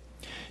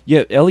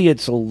 Yeah,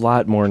 Elliot's a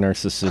lot more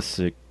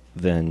narcissistic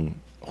than.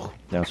 Oh,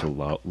 that's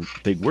a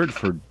big word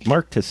for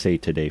Mark to say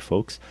today,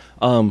 folks.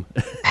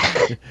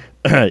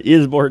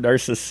 Is more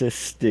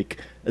narcissistic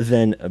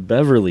than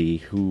Beverly,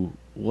 who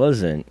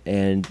wasn't,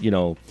 and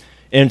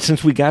and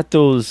since we got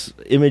those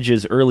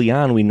images early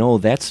on, we know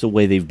that's the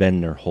way they've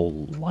been their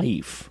whole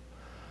life.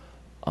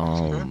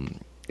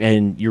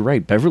 And you're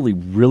right, Beverly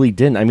really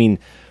didn't. I mean,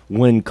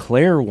 when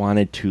Claire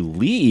wanted to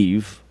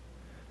leave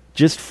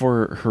just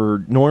for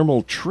her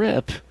normal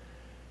trip,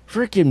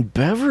 freaking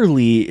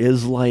Beverly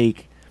is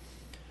like,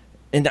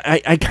 and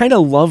I kind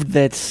of loved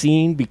that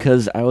scene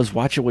because I was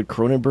watching what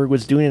Cronenberg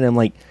was doing, and I'm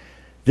like,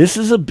 this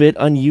is a bit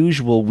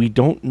unusual. We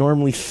don't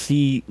normally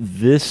see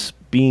this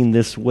being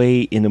this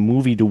way in a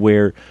movie, to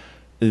where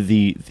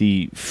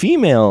the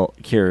female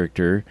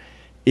character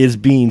is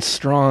being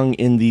strong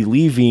in the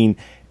leaving,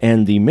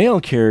 and the male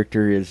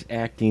character is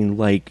acting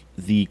like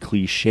the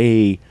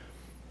cliche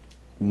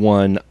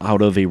one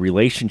out of a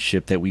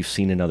relationship that we've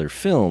seen in other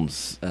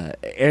films.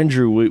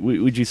 Andrew,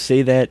 would you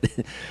say that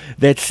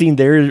that scene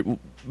there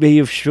may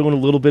have shown a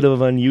little bit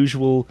of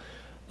unusual,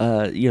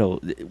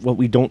 what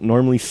we don't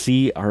normally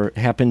see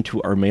happen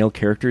to our male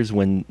characters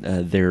when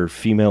their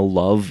female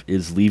love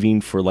is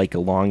leaving for like a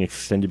long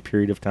extended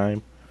period of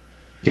time?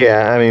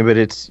 Yeah, I mean, but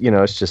it's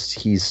just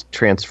he's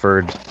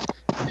transferred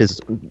his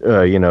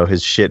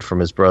his shit from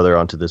his brother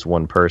onto this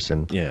one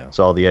person. Yeah.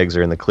 So all the eggs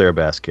are in the clear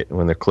basket, and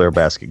when the clear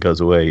basket goes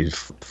away, he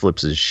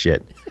flips his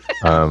shit.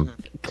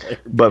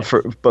 But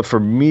for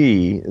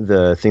me,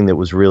 the thing that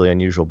was really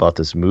unusual about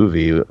this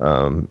movie,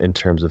 in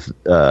terms of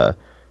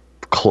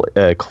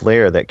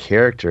Claire, that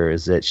character,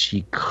 is that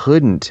she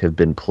couldn't have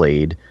been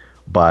played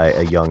by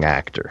a young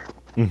actor.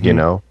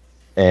 Mm-hmm.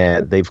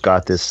 And they've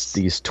got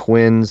these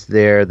twins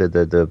there,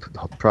 the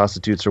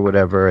prostitutes or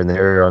whatever, and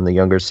they're on the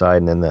younger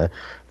side, and then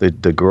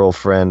the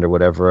girlfriend or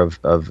whatever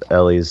of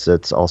Ellie's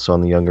that's also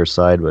on the younger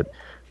side. But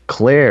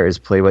Claire is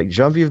played by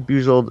Genevieve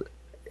Bujold,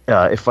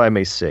 if I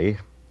may say.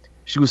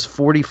 She was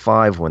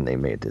 45 when they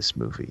made this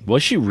movie.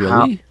 Was she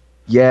really?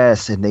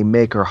 Yes, and they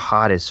make her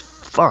hot as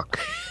fuck.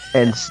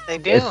 And They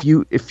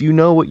do. if you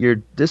know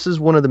this is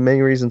one of the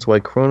many reasons why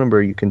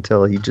Cronenberg, you can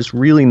tell he just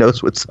really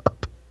knows what's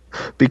up,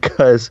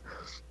 because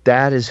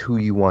that is who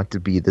you want to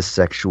be, the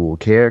sexual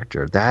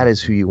character. That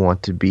is who you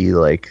want to be,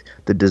 like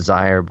the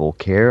desirable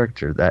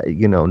character. That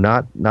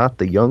not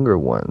the younger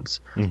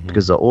ones,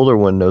 because the older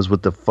one knows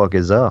what the fuck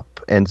is up.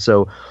 And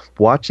so,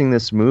 watching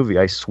this movie,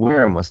 I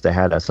swear it must have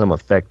had some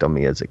effect on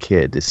me as a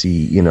kid to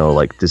see,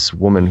 like this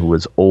woman who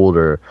was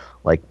older,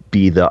 like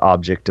be the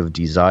object of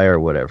desire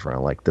or whatever,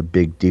 and like the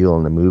big deal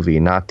in the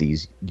movie, not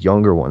these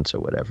younger ones or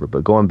whatever.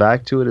 But going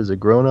back to it as a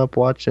grown up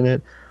watching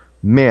it,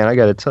 man, I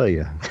got to tell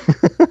you,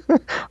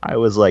 I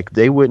was like,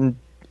 they wouldn't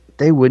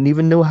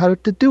even know how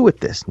to do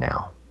with this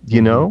now,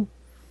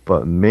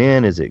 But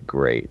man, is it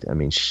great. I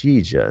mean, she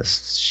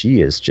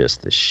is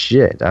just the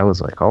shit. I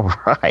was like, all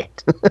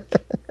right.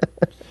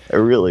 It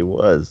really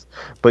was.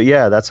 But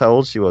yeah, that's how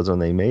old she was when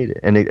they made it.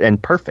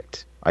 And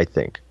perfect, I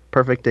think.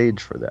 Perfect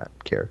age for that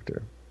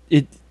character.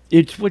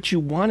 It's what you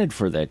wanted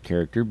for that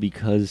character,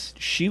 because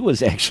she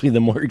was actually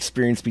the more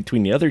experienced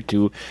between the other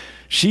two.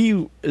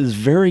 She is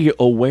very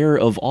aware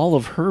of all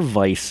of her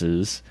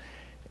vices,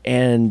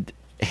 and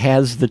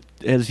has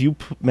as you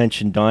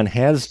mentioned, Dawn,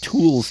 has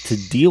tools to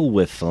deal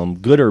with them,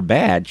 good or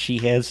bad. She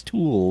has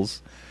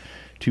tools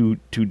to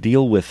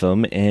deal with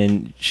them,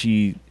 and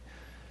she,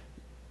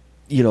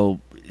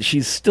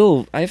 she's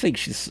still, I think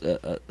she's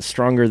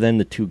stronger than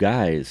the two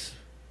guys.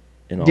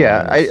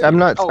 Yeah, I'm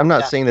not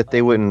definitely. saying that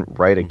they wouldn't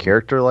write a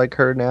character like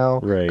her now,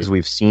 Right? because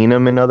we've seen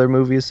them in other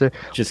movies.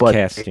 Just but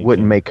casting, they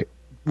wouldn't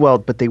yeah.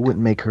 but they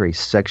wouldn't make her a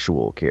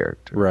sexual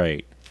character.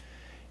 Right.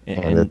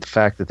 And the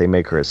fact that they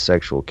make her a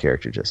sexual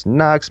character just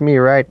knocks me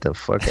right the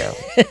fuck out.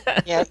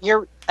 Yeah,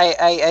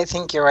 I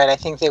think you're right. I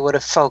think they would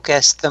have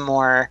focused the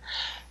more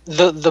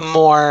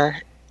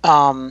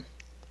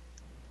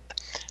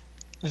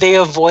they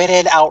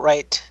avoided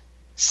outright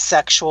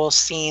sexual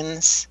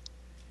scenes.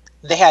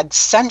 They had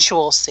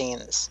sensual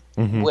scenes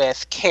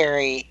with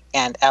Carrie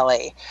and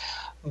Ellie,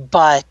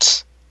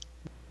 but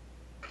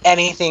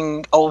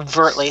anything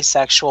overtly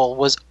sexual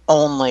was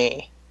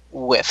only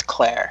with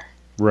Claire.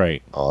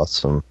 Right.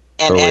 Awesome.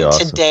 And Totally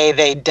awesome. Today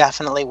they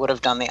definitely would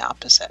have done the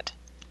opposite.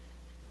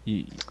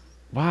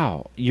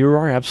 Wow, you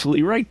are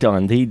absolutely right,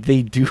 Don. They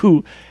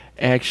do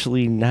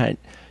actually not.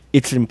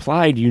 It's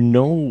implied you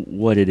know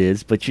what it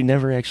is, but you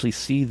never actually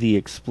see the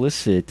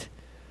explicit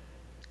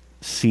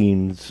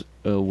scenes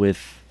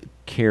with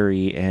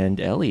Carrie and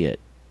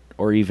Elliot,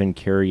 or even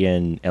Carrie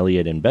and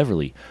Elliot and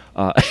Beverly,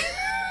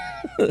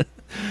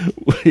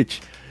 which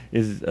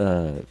is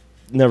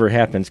never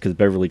happens because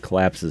Beverly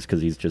collapses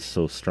because he's just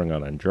so strung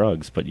out on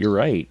drugs. But you're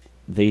right;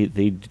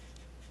 they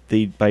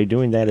by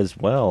doing that as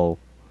well,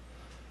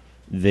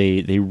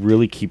 they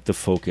really keep the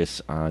focus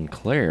on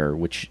Claire,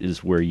 which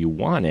is where you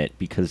want it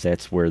because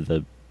that's where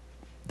the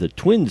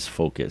twins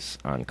focus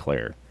on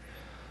Claire.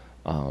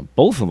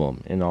 Both of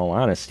them, in all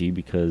honesty,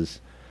 because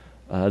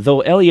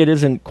though Elliot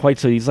isn't quite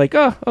so, he's like,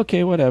 oh,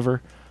 okay,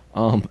 whatever.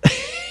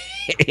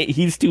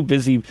 He's too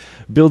busy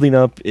building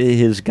up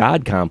his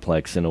god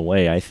complex in a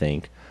way, I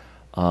think,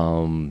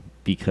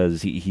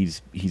 because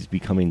he's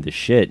becoming the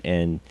shit.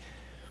 And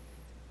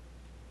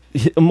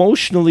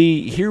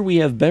emotionally, here we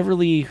have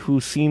Beverly, who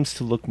seems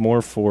to look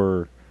more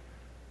for,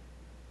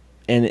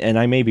 and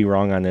I may be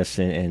wrong on this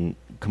and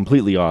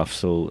completely off.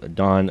 So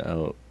Dawn,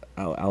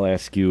 I'll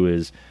ask you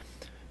is.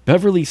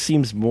 Beverly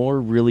seems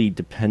more really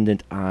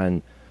dependent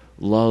on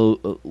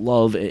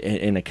love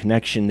and a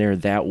connection there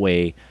that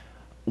way,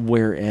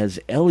 whereas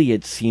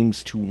Elliot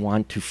seems to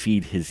want to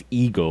feed his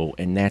ego,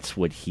 and that's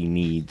what he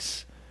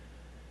needs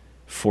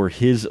for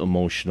his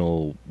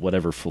emotional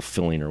whatever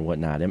fulfilling or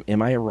whatnot.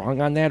 Am I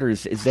wrong on that, or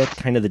is that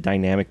kind of the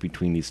dynamic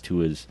between these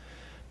two? Is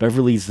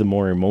Beverly's the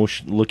more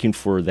looking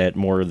for that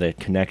more of that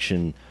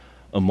connection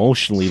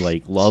emotionally,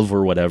 like love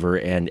or whatever,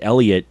 and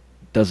Elliot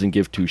doesn't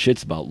give two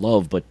shits about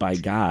love, but by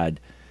God,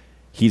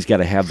 he's got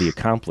to have the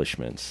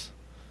accomplishments.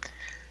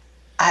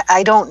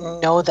 I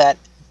don't know that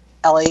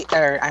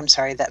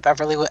that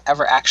Beverly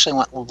ever actually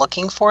went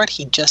looking for it.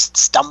 He just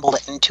stumbled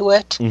into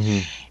it. Mm-hmm.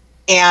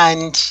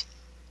 And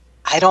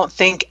I don't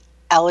think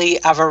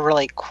Ellie ever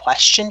really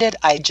questioned it.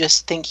 I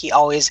just think he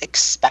always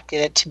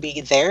expected it to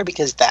be there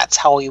because that's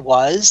how he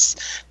was.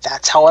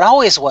 That's how it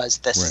always was.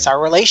 This is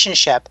our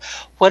relationship.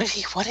 What did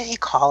he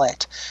call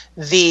it?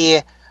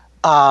 The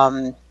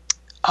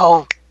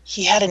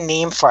he had a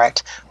name for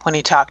it when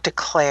he talked to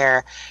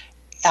Claire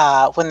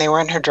when they were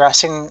in her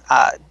dressing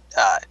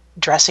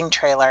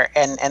trailer,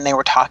 and they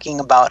were talking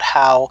about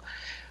how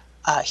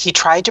he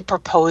tried to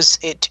propose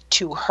it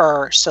to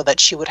her so that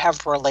she would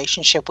have a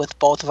relationship with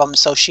both of them,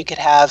 so she could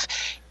have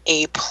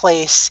a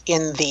place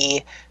in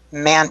the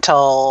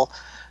mantle.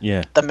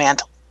 Yeah. The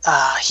mantle.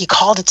 He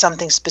called it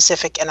something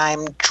specific, and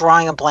I'm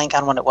drawing a blank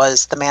on what it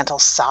was. The Mantle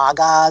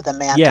Saga, the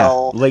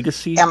Mantle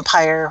Legacy,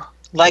 Empire.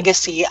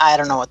 Legacy, I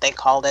don't know what they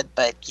called it,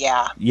 but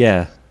yeah.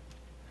 Yeah.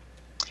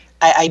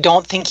 I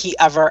don't think he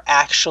ever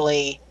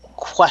actually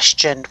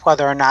questioned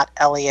whether or not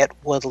Elliot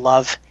would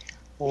love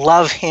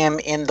him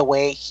in the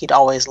way he'd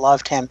always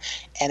loved him.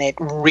 And it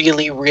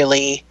really,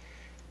 really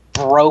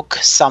broke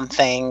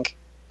something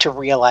to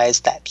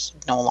realize that he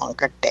no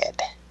longer did.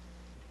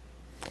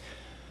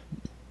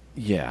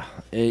 Yeah.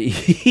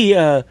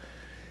 It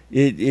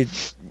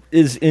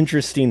is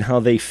interesting how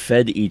they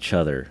fed each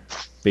other,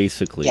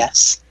 basically.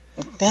 Yes.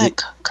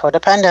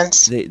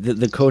 Codependence.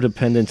 The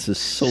codependence is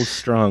so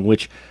strong,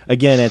 which,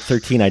 again, at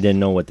 13, I didn't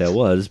know what that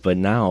was, but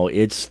now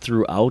it's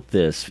throughout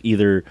this.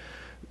 Either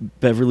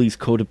Beverly's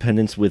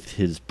codependence with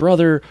his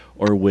brother,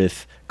 or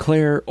with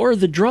Claire, or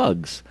the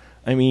drugs.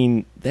 I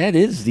mean, that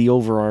is the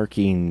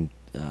overarching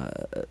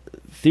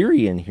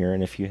theory in here,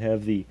 and if you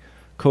have the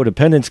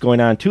codependence going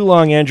on too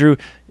long, Andrew,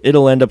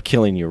 it'll end up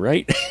killing you,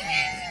 right?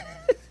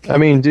 I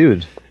mean,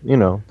 dude,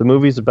 the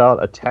movie's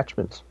about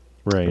attachment.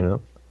 Right.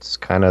 It's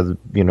kind of,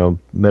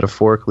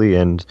 metaphorically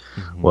and,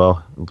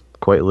 well,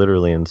 quite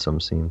literally in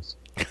some scenes.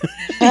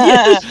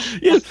 yeah.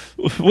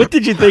 What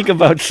did you think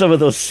about some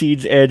of those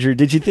scenes, Andrew?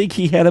 Did you think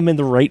he had them in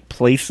the right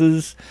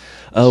places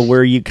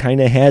where you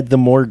kind of had the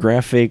more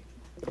graphic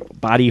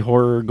body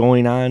horror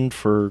going on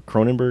for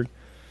Cronenberg?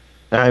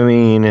 I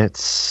mean,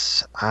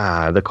 it's...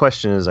 the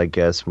question is, I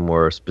guess,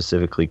 more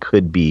specifically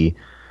could be,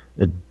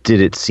 did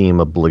it seem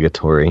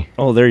obligatory?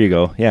 Oh, there you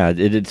go. Yeah,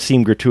 did it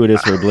seem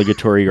gratuitous or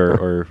obligatory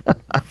or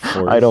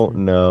I don't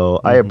know.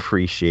 I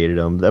appreciated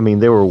them. I mean,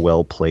 they were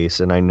well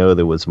placed, and I know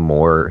there was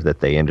more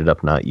that they ended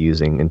up not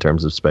using in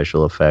terms of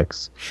special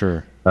effects.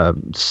 Sure.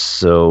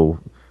 So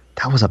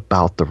that was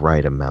about the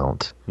right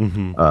amount.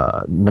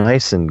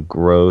 Nice and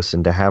gross,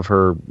 and to have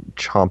her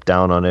chomp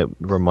down on it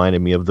reminded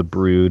me of The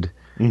Brood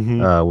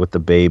with the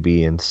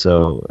baby. And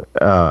so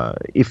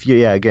if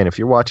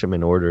you're watching them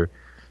in order,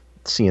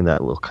 seeing that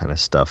little kind of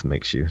stuff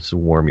makes you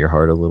warm your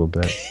heart a little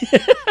bit.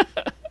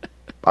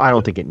 I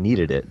don't think it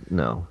needed it.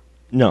 No.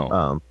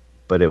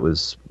 But it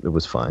was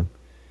fine.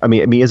 I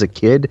mean, as a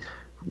kid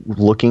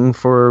looking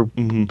for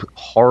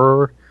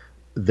horror,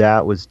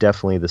 that was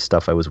definitely the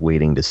stuff I was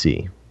waiting to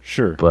see.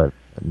 Sure. But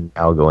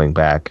now going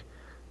back,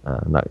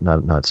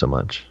 not so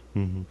much.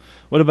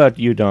 What about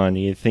you, Don? Do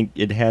you think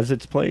it has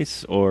its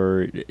place,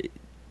 or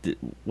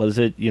was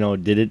it?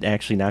 Did it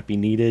actually not be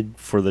needed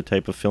for the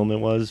type of film it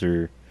was,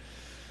 or?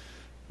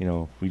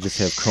 We just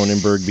have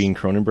Cronenberg being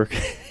Cronenberg.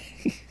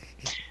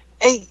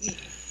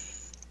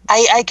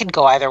 I could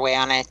go either way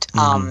on it.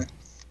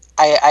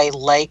 I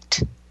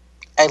liked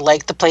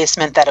the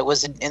placement that it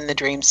was in the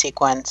dream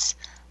sequence.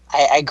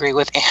 I agree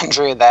with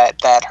Andrew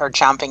that her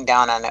chomping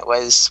down on it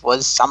was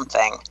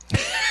something.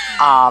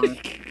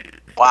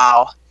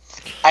 Wow.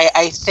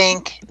 I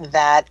think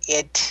that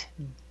it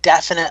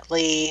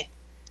definitely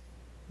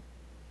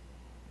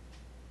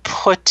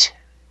put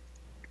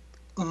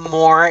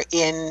more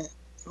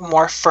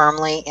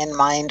firmly in the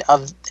mind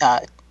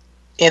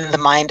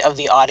of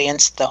the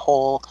audience the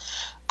whole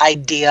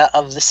idea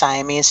of the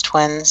Siamese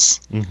twins.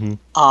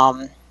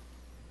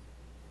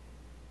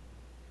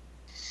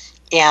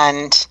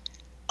 And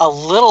a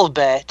little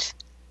bit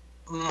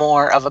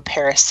more of a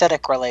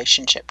parasitic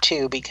relationship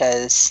too,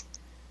 because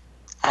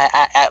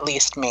at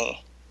least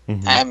me,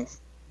 I'm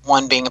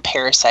one being a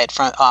parasite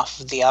off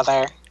of the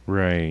other.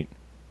 Right.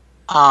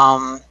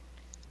 And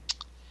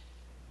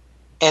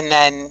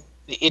then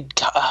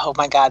oh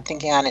my God,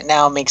 thinking on it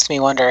now makes me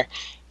wonder,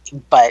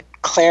 but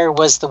Claire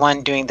was the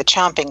one doing the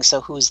chomping, so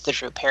who's the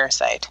true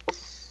parasite?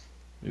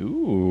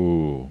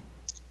 Ooh.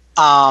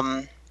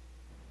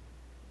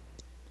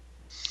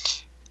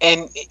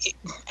 And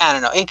I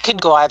don't know, it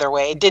could go either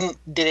way. Did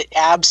it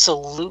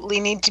absolutely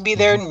need to be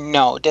there?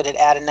 No. Did it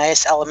add a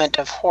nice element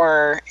of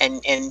horror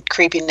and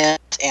creepiness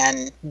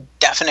and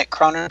definite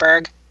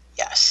Cronenberg?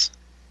 Yes.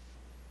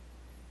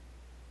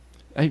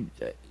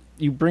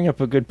 You bring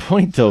up a good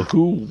point, though.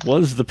 Who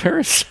was the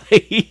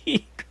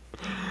parasite?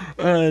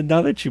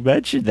 Now that you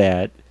mentioned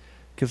that,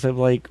 because I'm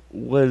like,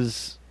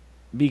 because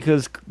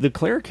the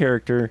Claire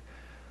character,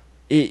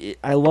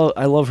 I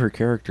love her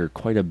character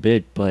quite a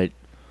bit, but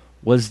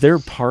was there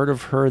part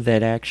of her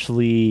that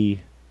actually,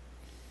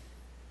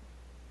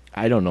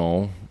 I don't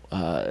know,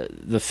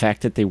 the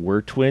fact that they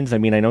were twins? I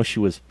mean, I know she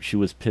was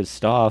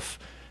pissed off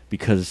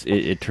because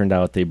it turned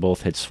out they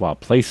both had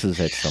swapped places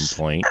at some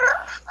point.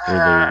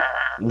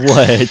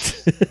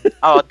 What?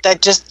 Oh,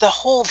 that just the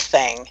whole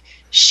thing.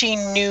 She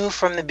knew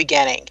from the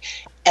beginning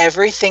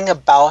everything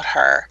about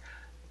her.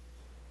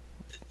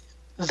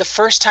 The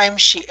first time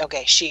she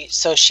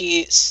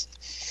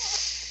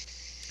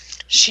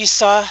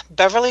saw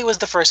Beverly was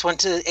the first one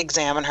to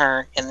examine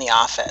her in the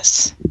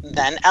office.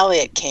 Then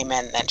Elliot came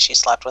in, then she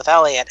slept with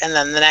Elliot, and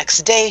then the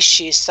next day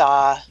she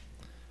saw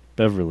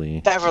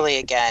Beverly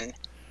again,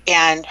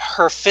 and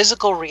her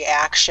physical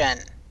reaction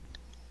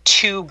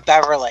to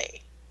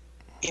Beverly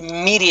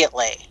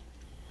immediately,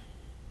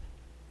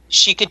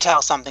 she could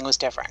tell something was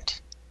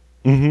different.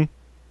 And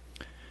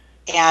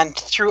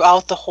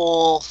throughout the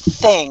whole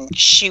thing,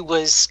 she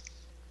was,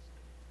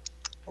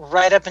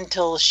 right up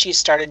until she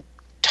started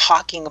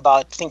talking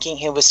about thinking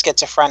he was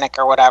schizophrenic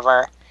or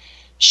whatever,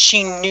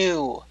 she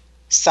knew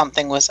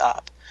something was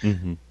up.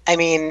 I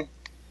mean,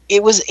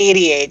 it was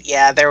 88.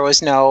 Yeah, there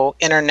was no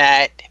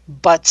internet,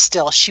 but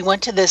still, she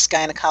went to this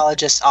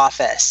gynecologist's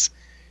office.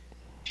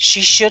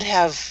 She should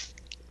have,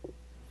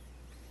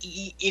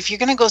 if you're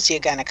going to go see a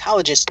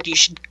gynecologist, you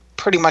should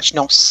pretty much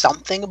know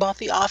something about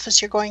the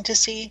office you're going to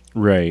see.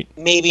 Right.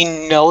 Maybe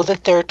know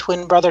that they're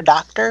twin brother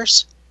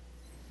doctors.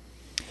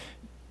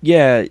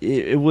 Yeah,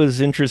 it was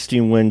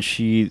interesting when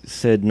she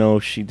said no,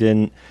 she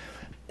didn't.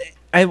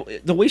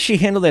 The way she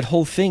handled that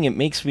whole thing, it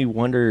makes me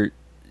wonder,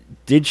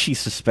 did she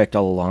suspect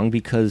all along?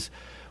 Because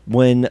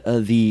when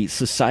the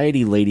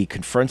society lady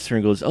confronts her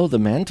and goes, "Oh, the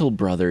Mantle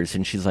brothers,"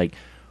 and she's like,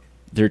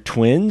 "They're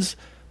twins?"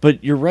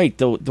 But you're right,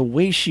 the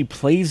way she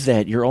plays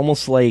that, you're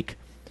almost like,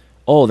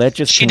 oh, that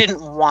just... She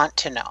didn't want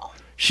to know.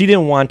 She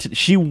didn't want to...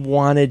 She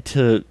wanted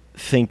to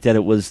think that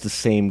it was the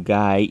same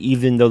guy,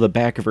 even though the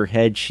back of her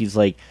head, she's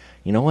like,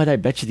 you know what, I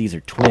bet you these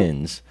are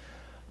twins.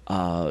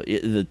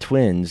 The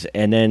twins.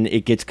 And then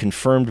it gets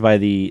confirmed by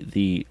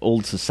the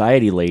old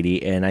society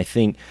lady, and I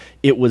think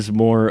it was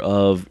more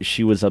of,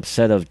 she was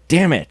upset of,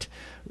 damn it,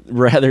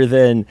 rather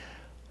than,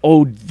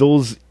 oh,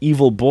 those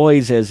evil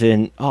boys, as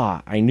in,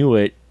 I knew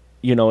it.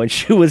 You know, and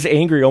she was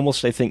angry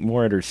almost, I think,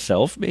 more at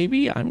herself,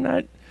 maybe. I'm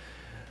not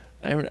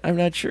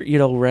sure, you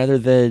know, rather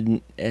than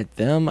at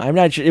them. I'm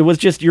not sure. It was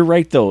just, you're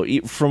right, though.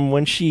 From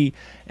when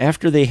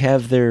after they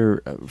have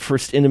their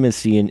first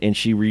intimacy and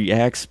she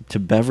reacts to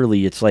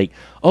Beverly, it's like,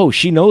 oh,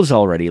 she knows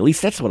already. At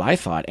least that's what I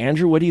thought.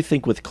 Andrew, what do you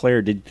think with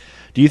Claire? Do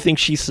you think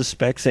she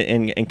suspects it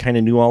and kind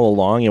of knew all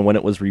along, and when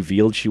it was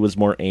revealed, she was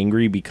more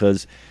angry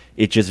because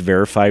it just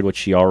verified what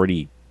she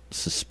already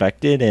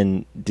suspected,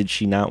 and did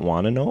she not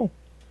want to know?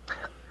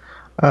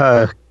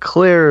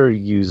 Claire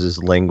uses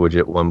language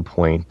at one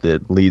point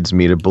that leads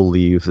me to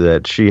believe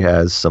that she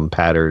has some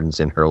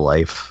patterns in her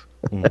life.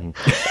 and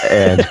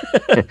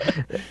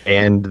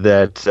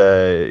that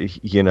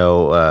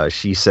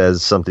she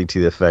says something to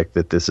the effect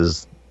that this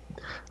is,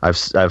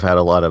 I've had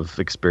a lot of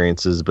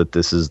experiences, but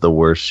this is the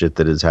worst shit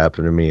that has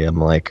happened to me. I'm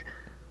like,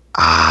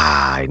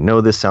 I know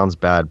this sounds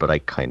bad, but I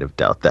kind of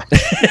doubt that.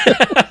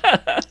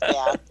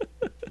 Yeah.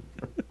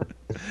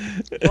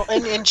 Well,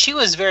 and she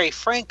was very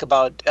frank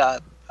about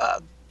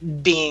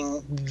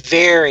being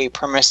very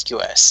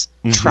promiscuous,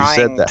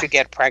 trying to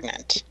get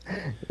pregnant.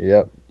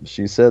 Yep,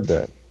 she said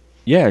that.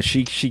 Yeah,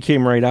 she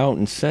came right out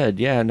and said,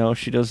 yeah, no,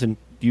 she doesn't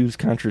use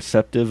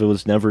contraceptive. It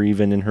was never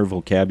even in her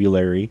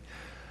vocabulary.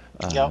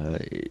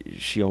 Yep.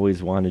 She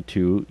always wanted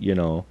to,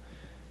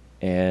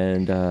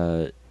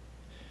 and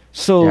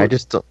so Yeah,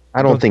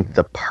 I don't think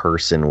the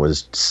person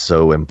was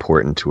so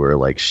important to her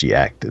like she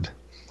acted.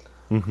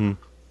 Mm-hmm.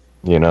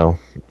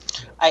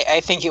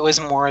 I think it was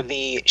more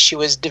she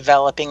was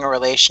developing a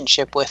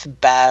relationship with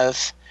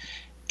Bev,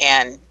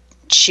 and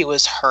she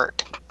was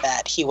hurt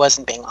that he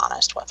wasn't being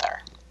honest with her.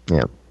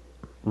 Yeah.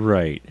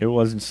 Right. It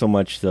wasn't so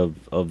much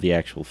of the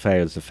actual fact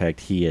as the fact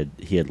he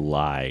had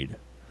lied.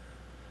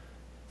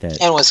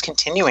 And was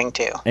continuing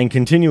to. And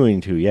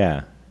continuing to,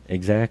 yeah.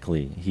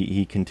 Exactly.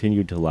 He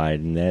continued to lie,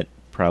 and that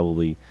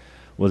probably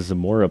was the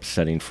more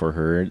upsetting for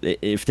her.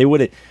 If they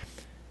would have,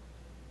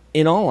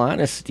 in all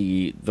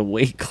honesty, the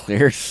way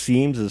Claire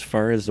seems as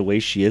far as the way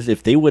she is,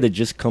 if they would have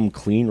just come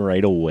clean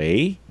right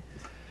away,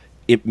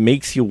 it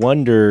makes you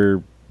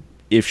wonder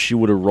if she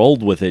would have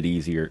rolled with it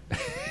easier.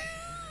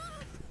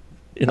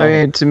 I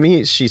mean, to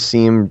me, she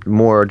seemed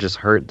more just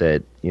hurt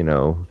that,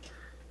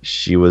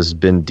 she was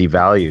been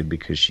devalued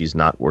because she's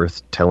not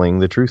worth telling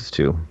the truth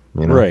to.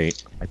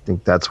 Right. I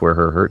think that's where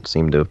her hurt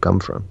seemed to have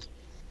come from.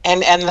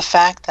 And the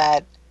fact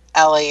that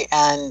Ellie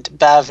and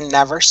Bev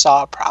never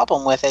saw a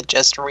problem with it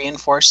just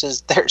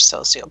reinforces their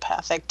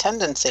sociopathic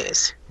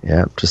tendencies.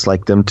 Yeah, just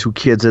like them two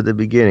kids at the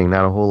beginning.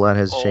 Not a whole lot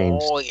has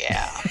changed. Oh,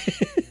 yeah.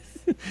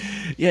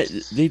 Yeah,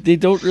 they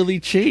don't really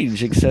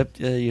change, except,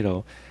 they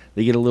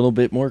get a little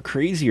bit more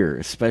crazier,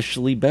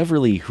 especially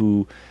Beverly,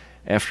 who,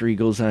 after he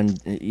goes on,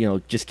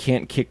 just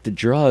can't kick the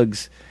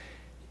drugs.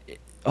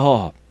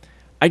 Oh,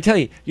 I tell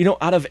you,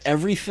 out of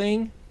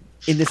everything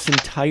in this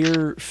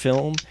entire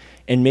film,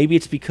 and maybe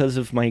it's because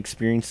of my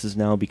experiences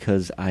now,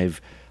 because I've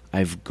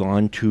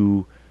gone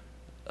to,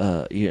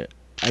 I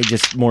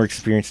just more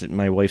experienced it.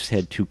 My wife's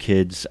had 2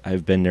 kids.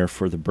 I've been there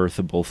for the birth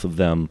of both of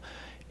them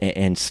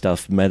and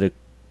stuff,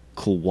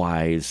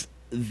 medical-wise.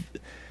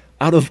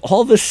 Out of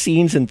all the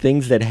scenes and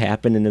things that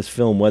happen in this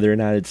film, whether or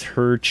not it's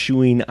her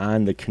chewing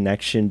on the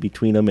connection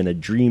between them in a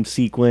dream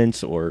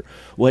sequence or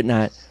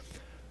whatnot,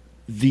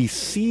 the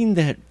scene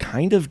that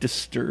kind of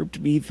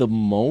disturbed me the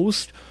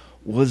most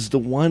was the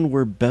one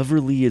where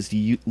Beverly is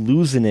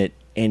losing it,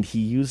 and he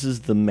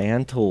uses the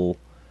mantle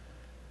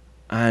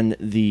on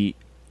the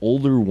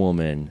older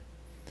woman,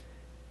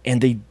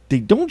 and they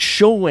don't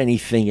show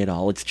anything at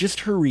all. It's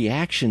just her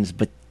reactions,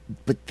 but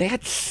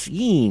that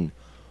scene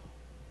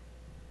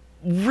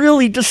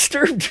really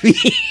disturbed me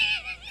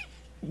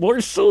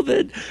more so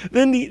than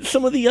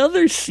some of the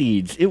other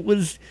scenes. It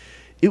was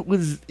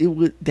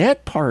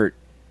that part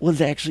was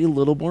actually a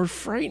little more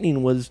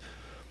frightening. Was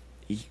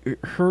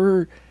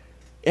her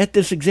at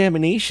this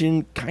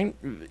examination,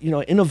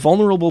 in a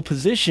vulnerable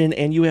position,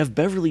 and you have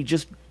Beverly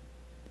just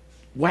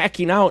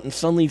whacking out and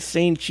suddenly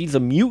saying she's a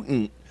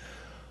mutant.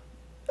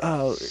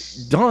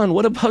 Dawn,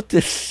 what about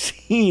this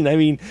scene? I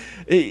mean,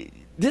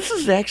 this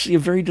is actually a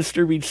very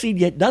disturbing scene,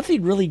 yet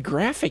nothing really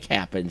graphic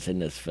happens in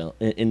this film,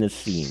 in this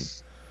scene.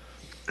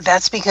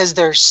 That's because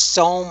there's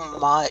so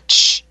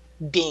much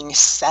being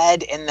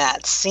said in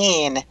that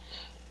scene.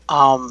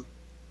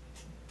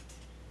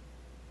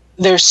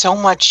 There's so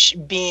much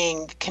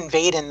being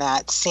conveyed in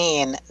that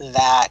scene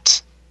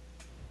that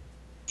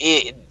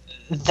is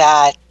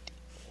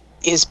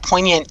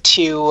poignant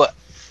to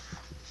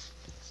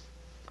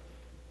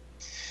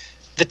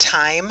the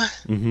time,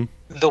 mm-hmm.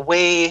 the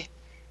way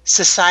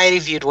society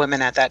viewed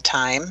women at that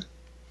time,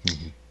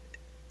 mm-hmm.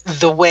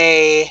 the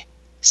way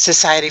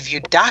society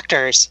viewed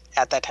doctors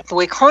at that time, the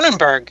way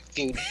Cronenberg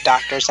viewed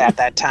doctors at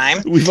that time.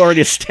 We've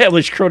already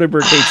established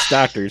Cronenberg hates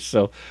doctors,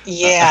 so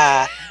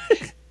yeah,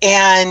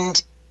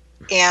 and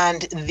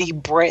the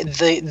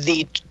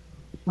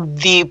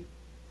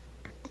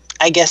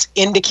I guess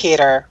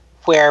indicator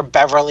where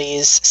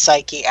Beverly's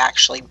psyche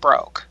actually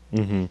broke.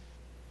 Mm-hmm.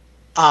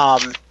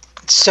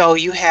 So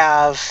you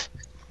have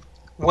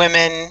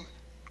women.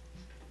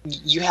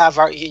 You have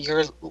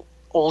your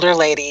older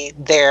lady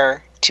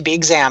there to be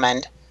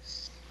examined,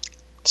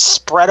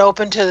 spread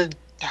open to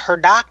her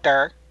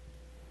doctor,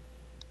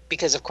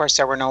 because of course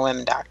there were no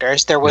women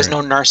doctors. There was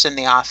no nurse in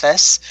the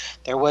office.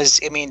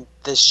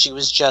 She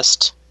was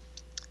just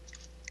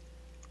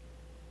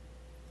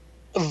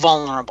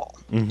vulnerable.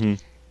 Mm-hmm.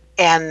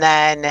 And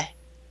then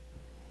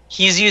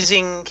he's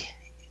using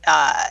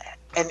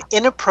an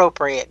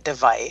inappropriate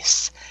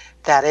device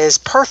that is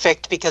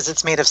perfect because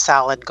it's made of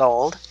solid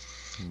gold,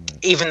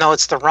 even though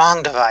it's the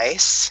wrong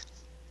device.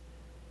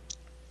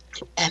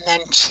 And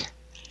then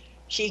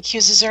he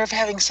accuses her of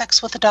having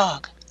sex with a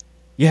dog.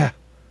 Yeah.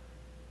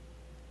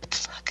 What the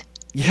fuck?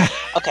 Yeah.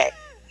 Okay.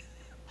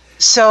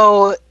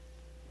 So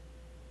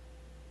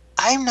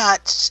I'm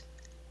not...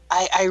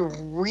 I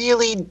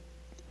really...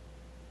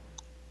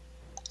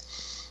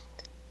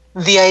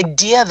 The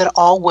idea that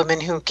all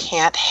women who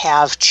can't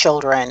have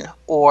children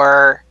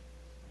or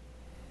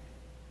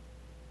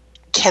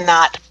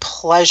cannot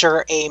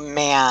pleasure a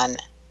man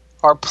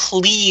or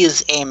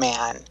please a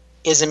man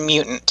is a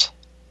mutant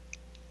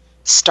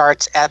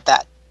starts at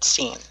that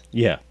scene.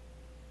 Yeah.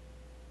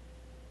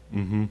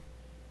 Mm-hmm.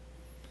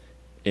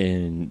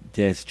 And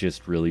that's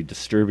just really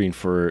disturbing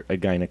for a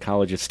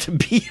gynecologist to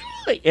be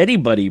like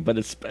anybody, but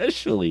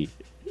especially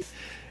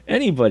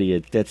anybody.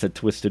 That's a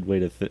twisted way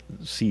to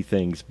see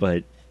things,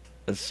 but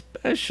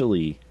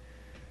especially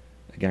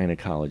a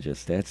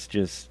gynecologist. That's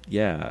just,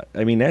 yeah.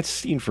 I mean, that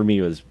scene for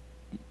me was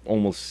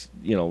almost,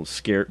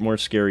 more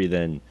scary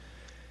than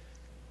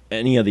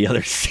any of the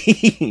other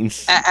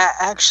scenes.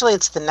 Actually,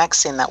 it's the next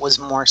scene that was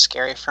more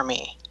scary for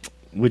me.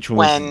 Which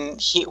one?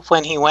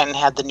 When he went and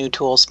had the new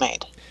tools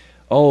made.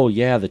 Oh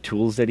yeah, the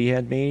tools that he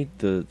had made.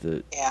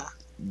 Yeah.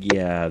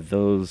 Yeah,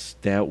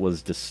 that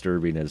was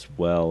disturbing as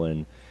well,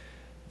 and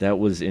that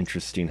was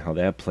interesting how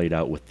that played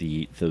out with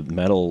the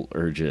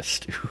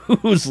metallurgist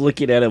who's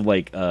looking at him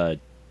like,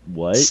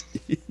 what?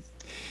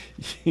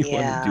 You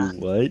want to do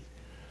what?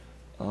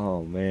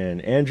 Oh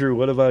man, Andrew,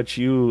 what about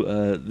you?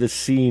 This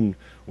scene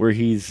where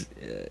he's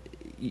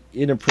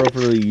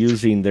inappropriately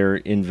using their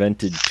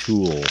invented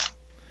tool.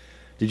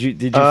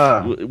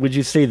 Would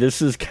you say this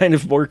is kind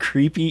of more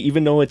creepy,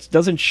 even though it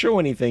doesn't show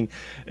anything,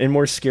 and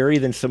more scary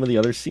than some of the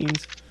other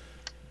scenes?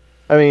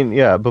 I mean,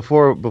 yeah. In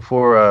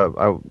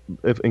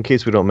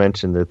case we don't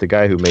mention that the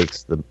guy who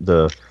makes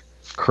the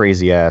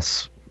crazy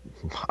ass,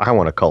 I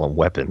want to call them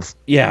weapons.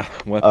 Yeah,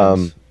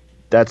 weapons.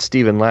 That's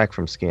Stephen Lack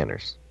from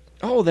Scanners.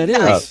 Oh, that is.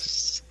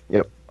 Nice.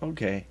 Yep.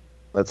 Okay.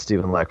 That's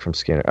Stephen Lack from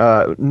Scanner.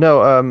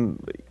 No.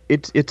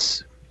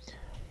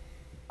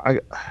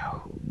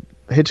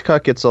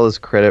 Hitchcock gets all this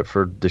credit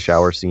for the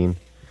shower scene,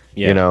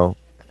 and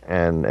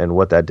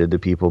what that did to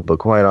people. But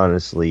quite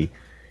honestly,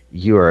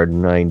 you are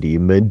 90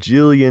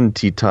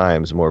 majillion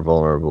times more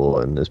vulnerable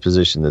in this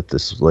position that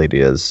this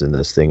lady is in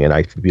this thing. And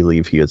I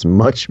believe he is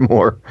much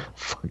more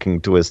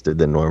fucking twisted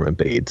than Norman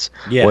Bates.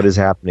 Yeah. What is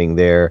happening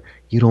there?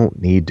 You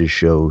don't need to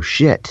show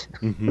shit.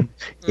 Mm-hmm.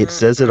 It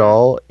says it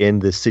all in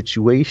the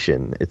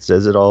situation. It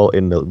says it all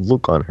in the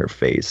look on her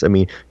face. I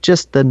mean,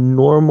 just the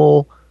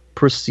normal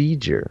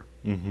procedure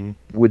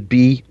would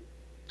be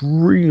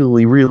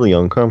really, really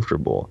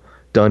uncomfortable.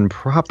 Done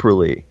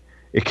properly,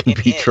 it can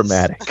be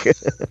traumatic.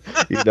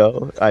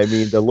 I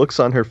mean, the looks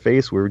on her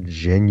face were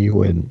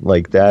genuine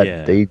like that.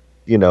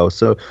 Yeah.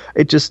 So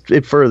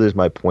it furthers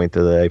my point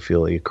that I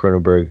feel like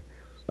Cronenberg,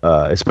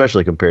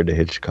 especially compared to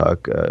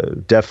Hitchcock,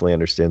 definitely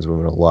understands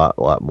women a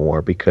lot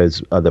more,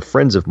 because the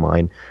friends of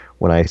mine,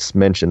 when I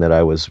mentioned that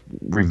I was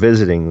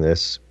revisiting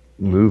this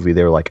movie,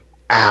 they were like,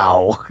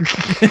 ow.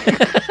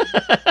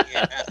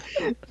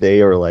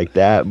 They are like,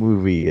 that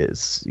movie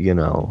is,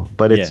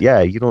 but it's,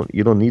 you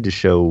don't need to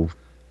show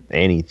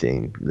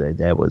anything.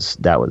 That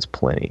was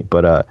plenty.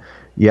 But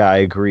I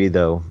agree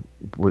though.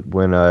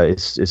 When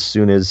as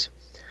soon as,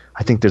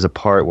 I think there's a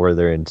part where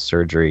they're in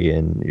surgery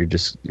and you're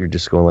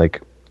just going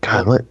like,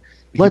 God,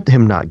 let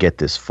him not get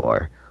this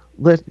far.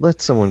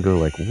 Let someone go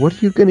like, what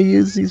are you going to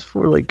use these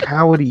for? Like,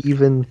 how would he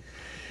even?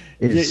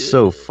 It's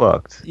so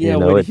fucked. Yeah,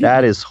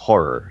 that is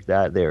horror.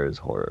 That there is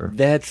horror.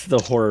 That's the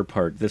horror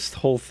part. This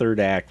whole third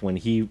act,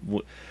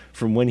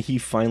 from when he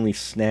finally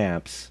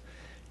snaps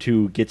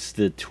to gets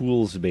the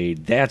tools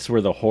made, that's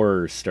where the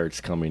horror starts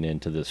coming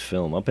into this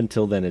film. Up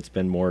until then, it's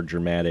been more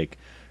dramatic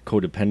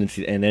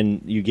codependency, and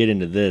then you get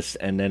into this,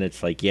 and then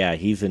it's like, yeah,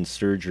 he's in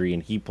surgery,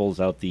 and he pulls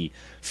out the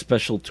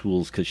special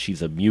tools because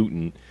she's a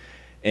mutant.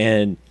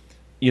 And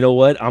you know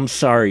what? I'm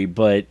sorry,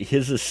 but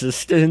his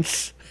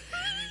assistants...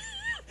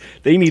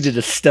 they needed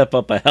to step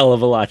up a hell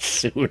of a lot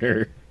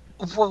sooner.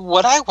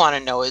 What I want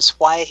to know is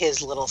why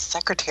his little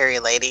secretary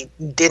lady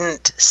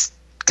didn't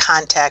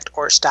contact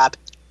or stop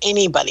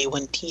anybody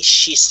when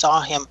she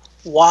saw him,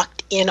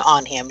 walked in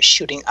on him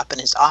shooting up in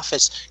his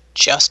office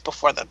just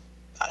before the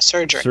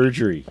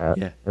surgery. Yeah.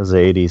 It was the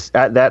 80s.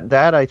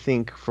 That I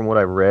think, from what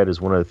I've read,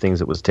 is one of the things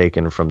that was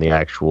taken from the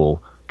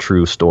actual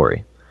true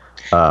story.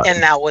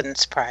 And that wouldn't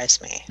surprise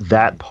me.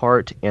 That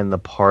part, and the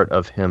part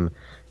of him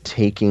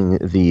taking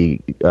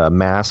the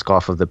mask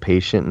off of the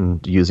patient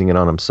and using it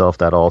on himself,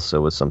 that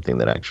also was something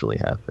that actually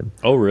happened.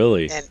 Oh,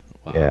 really?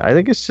 Wow. Yeah, I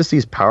think it's just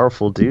these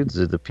powerful dudes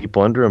that the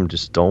people under them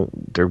just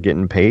they're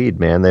getting paid,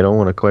 man. They don't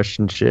want to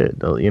question shit,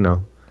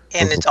 And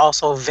it's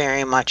also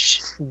very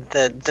much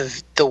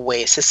the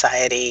way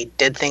society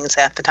did things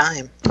at the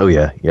time. Oh,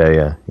 yeah,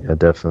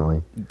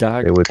 definitely.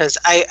 Because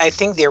I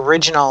think the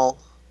original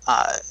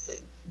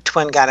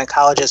twin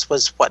gynecologist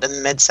was, in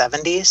the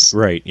mid-70s?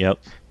 Right, yep.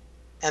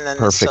 And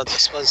then so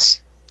this was,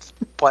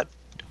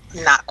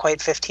 not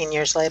quite 15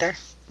 years later?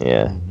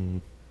 Yeah. Mm-hmm.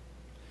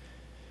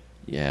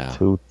 Yeah.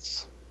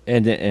 Toots.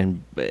 And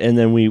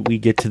then we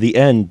get to the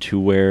end, to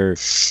where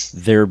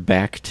they're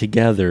back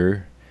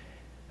together.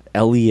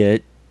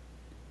 Elliot,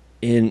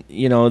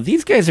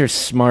 these guys are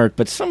smart,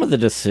 but some of the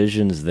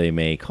decisions they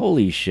make,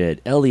 holy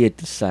shit. Elliot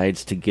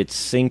decides to get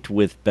synced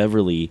with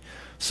Beverly.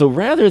 So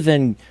rather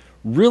than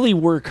really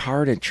work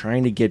hard at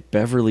trying to get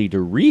Beverly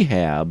to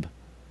rehab,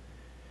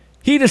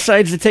 he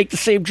decides to take the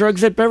same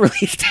drugs that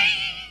Beverly's taking.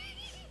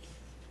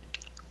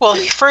 Well,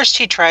 first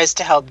he tries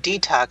to help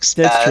detox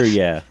Bev. That's true,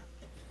 yeah.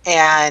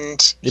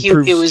 And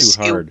it was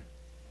too hard.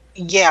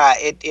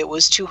 It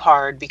was too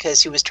hard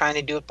because he was trying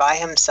to do it by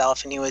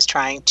himself, and he was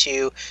trying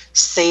to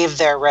save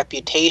their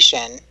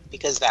reputation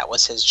because that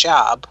was his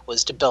job,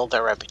 was to build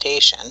their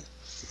reputation.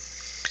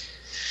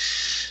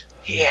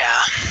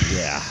 Yeah.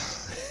 Yeah.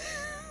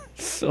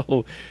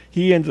 So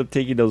he ends up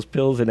taking those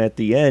pills, and at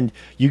the end,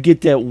 you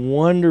get that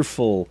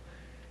wonderful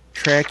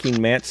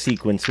tracking Matt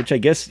sequence, which I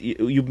guess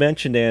you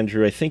mentioned,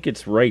 Andrew. I think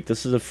it's right.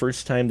 This is the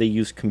first time they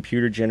use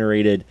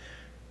computer-generated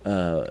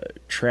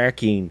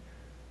tracking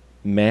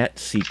Matt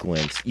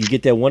sequence. You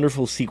get that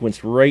wonderful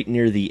sequence right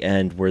near the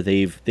end where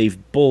they've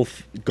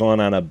both gone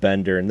on a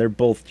bender, and they're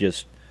both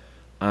just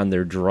on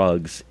their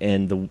drugs,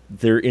 and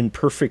they're in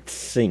perfect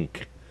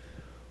sync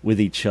with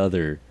each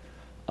other.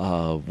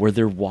 Where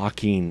they're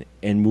walking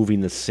and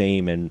moving the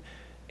same, and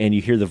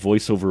you hear the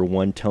voiceover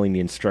one telling the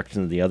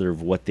instructions of the other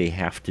of what they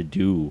have to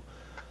do.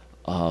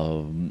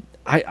 I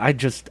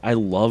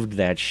loved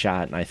that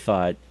shot, and I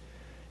thought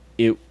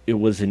it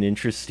was an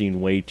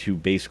interesting way to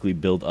basically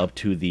build up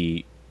to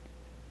the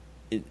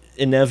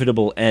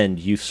inevitable end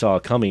you saw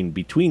coming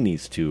between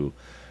these two.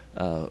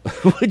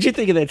 What did you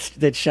think of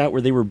that shot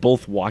where they were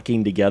both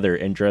walking together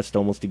and dressed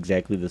almost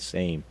exactly the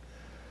same?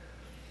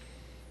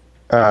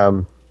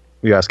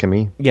 You asking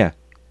me? Yeah.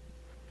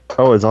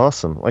 Oh, it's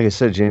awesome. Like I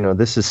said,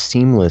 this is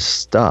seamless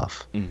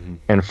stuff. Mm-hmm.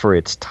 And for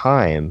its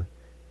time,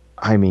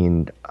 I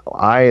mean,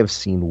 I have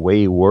seen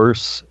way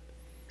worse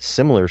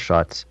similar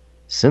shots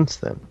since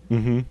then.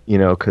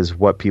 Mm-hmm. Because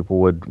what people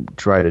would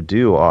try to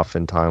do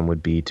oftentimes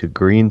would be to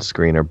green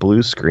screen or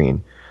blue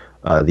screen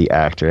the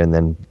actor and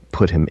then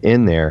put him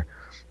in there,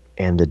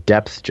 and the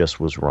depth just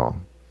was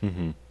wrong.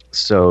 Mm-hmm.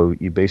 So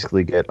you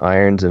basically get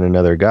Irons and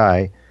another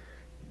guy.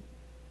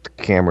 The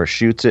camera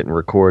shoots it and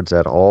records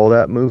all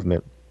that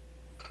movement,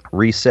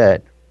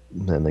 reset,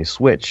 then they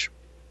switch,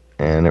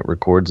 and it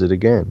records it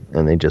again,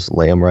 and they just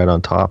lay them right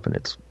on top, and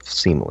it's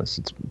seamless.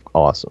 It's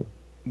awesome.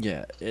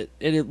 Yeah,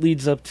 it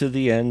leads up to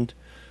the end,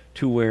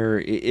 to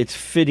where it's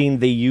fitting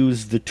they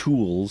use the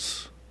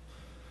tools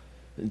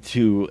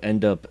to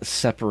end up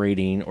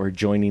separating or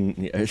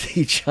joining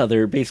each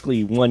other,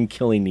 basically one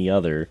killing the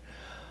other.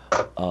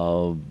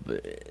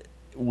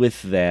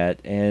 With that,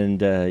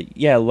 and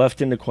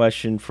left into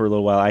question for a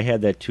little while. I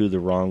had that too, the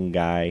wrong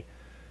guy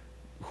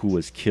who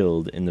was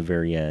killed in the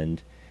very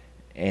end,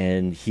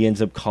 and he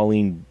ends up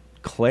calling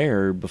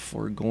Claire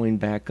before going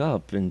back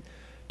up. And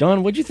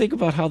Dawn, what'd you think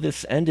about how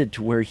this ended,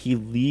 to where he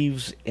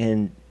leaves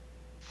and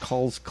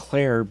calls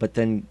Claire but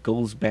then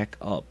goes back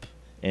up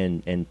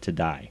and to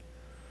die?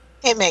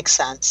 It makes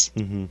sense.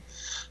 Mm-hmm.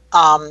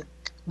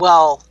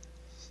 Well,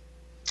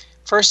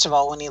 first of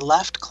all, when he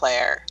left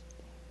Claire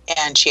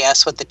and she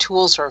asked what the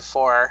tools were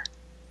for,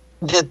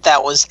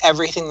 that was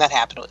everything that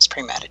happened was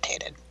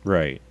premeditated.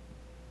 Right.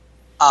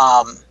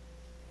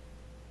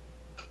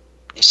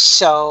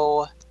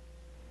 So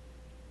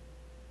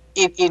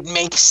it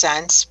makes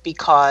sense,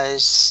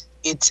 because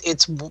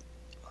it's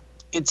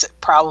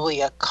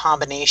probably a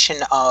combination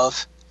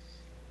of,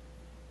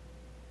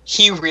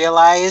 he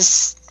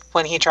realized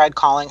when he tried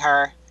calling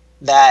her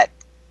that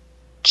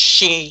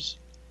she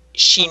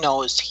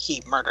knows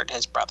he murdered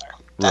his brother.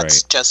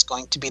 That's just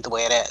going to be the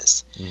way it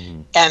is.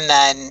 Mm-hmm. And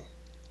then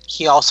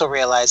he also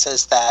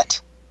realizes that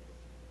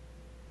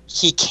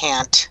he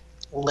can't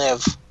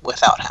live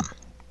without him.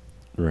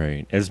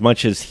 Right. As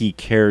much as he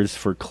cares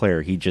for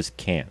Claire, he just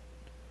can't.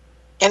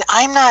 And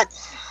I'm not...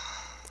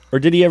 Or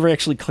did he ever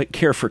actually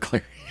care for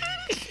Claire?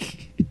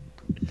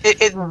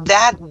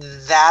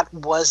 That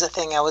was a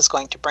thing I was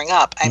going to bring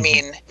up. I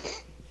mean,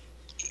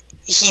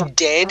 he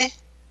did,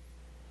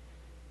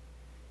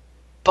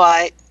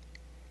 but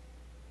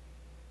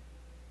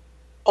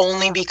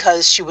only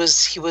because he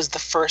was the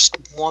first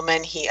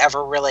woman he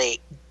ever really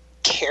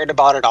cared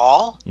about at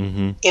all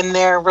in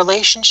their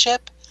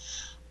relationship.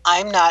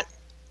 I'm not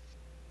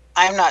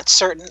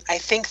certain. I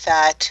think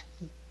that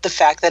the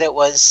fact that it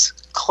was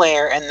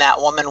Claire and that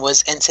woman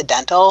was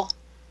incidental.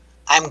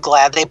 I'm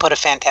glad they put a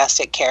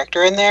fantastic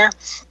character in there.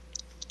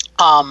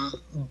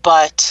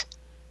 But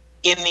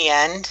in the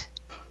end,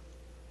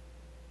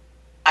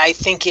 I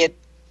think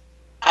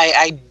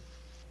I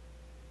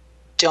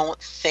don't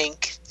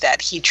think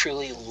that he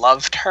truly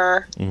loved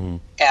her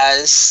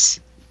as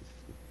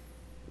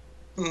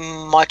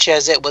much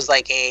as it was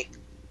like a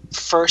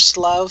first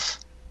love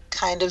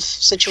kind of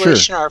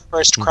situation, or a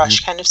first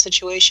crush kind of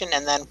situation.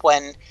 And then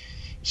when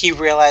he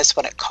realized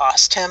what it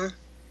cost him,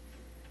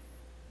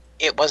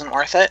 it wasn't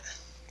worth it.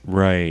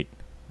 Right.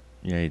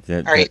 Yeah.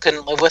 Or he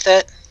couldn't live with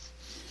it.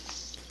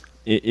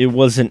 It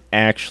wasn't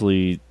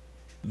actually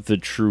the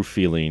true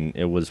feeling.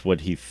 It was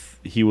what he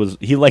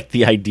liked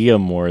the idea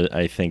more,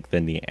 I think,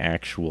 than the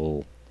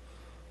actual,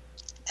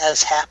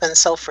 as happens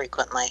so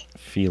frequently,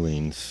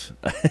 feelings.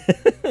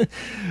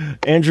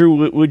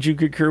 Andrew, would you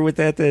concur with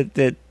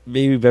that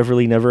maybe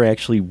Beverly never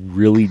actually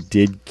really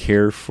did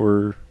care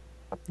for,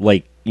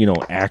 like,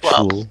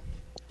 actual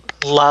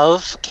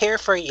love? Care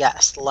for,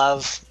 yes.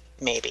 Love,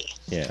 maybe.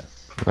 Yeah.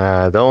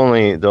 The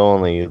only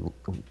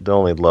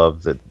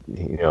love that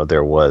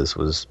there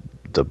was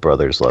the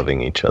brothers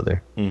loving each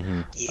other.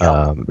 Mm-hmm.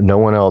 Yep. No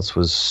one else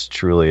was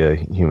truly a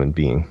human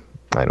being,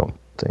 I don't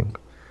think.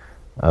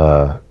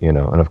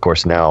 And of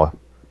course now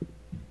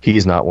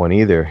He's not one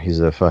either. He's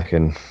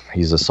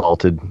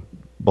assaulted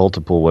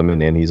multiple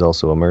women, and he's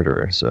also a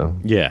murderer. So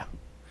Yeah,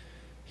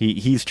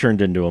 he's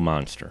turned into a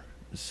monster.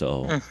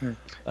 So Mm-hmm.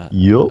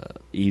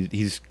 yup.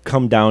 he's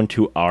come down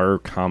to our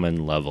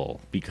common level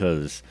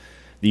because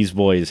these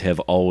boys have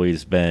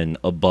always been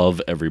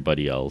above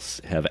everybody else,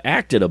 have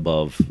acted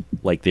above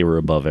like they were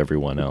above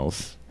everyone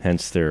else.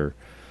 Hence their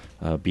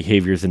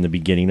behaviors in the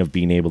beginning of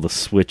being able to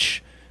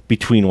switch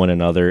between one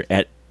another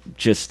at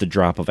just the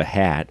drop of a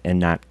hat and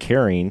not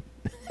caring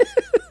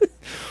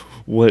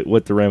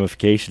what the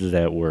ramifications of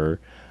that were.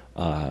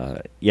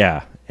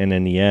 Yeah, and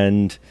in the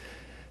end,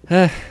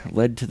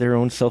 led to their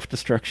own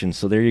self-destruction.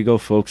 So there you go,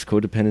 folks.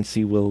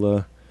 Codependency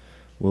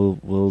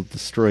will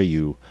destroy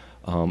you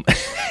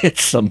at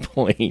some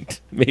point.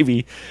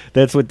 Maybe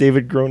that's what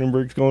David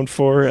Cronenberg's going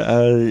for.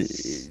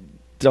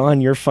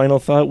 Don, your final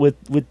thought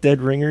with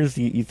Dead Ringers?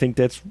 You think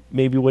that's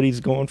maybe what he's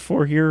going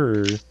for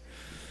here? Or?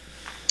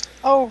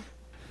 Oh,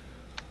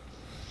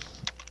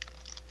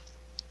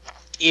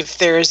 if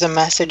there is a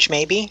message,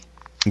 maybe.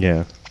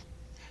 Yeah.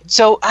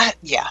 So,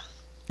 yeah.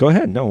 Go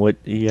ahead. No, what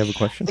you have a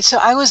question? So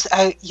as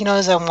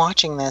I'm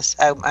watching this,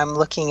 I'm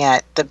looking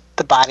at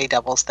the body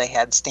doubles they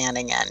had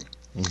standing in,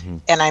 Mm-hmm.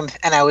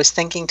 and I was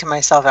thinking to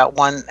myself at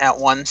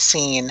one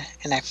scene,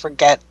 and I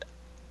forget,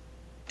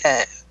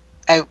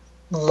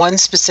 one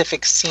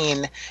specific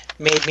scene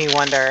made me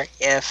wonder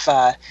if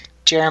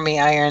Jeremy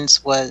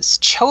Irons was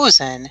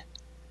chosen.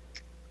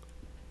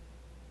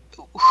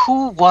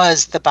 Who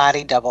was the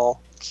body double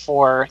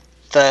for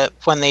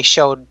when they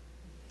showed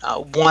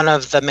one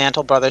of the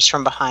Mantle brothers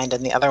from behind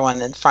and the other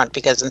one in front?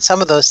 Because in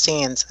some of those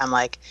scenes, I'm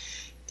like,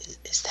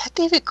 is that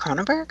David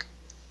Cronenberg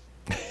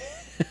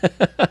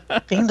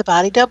being the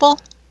body double?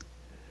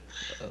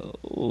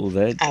 Oh,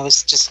 that I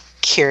was just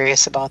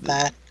curious about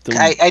that.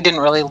 I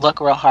didn't really look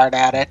real hard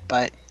at it,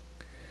 but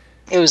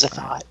it was a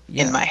thought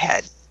in my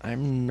head.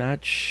 I'm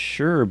not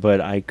sure,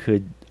 but I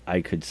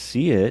could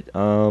see it.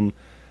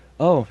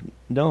 Oh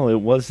no,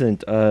 it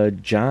wasn't.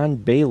 John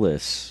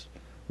Bayliss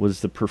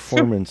was the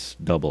performance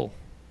double.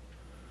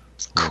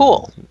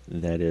 Cool.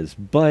 That is,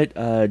 but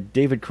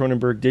David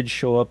Cronenberg did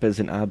show up as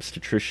an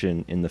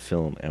obstetrician in the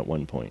film at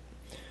one point.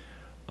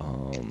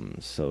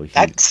 So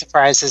that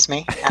surprises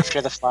me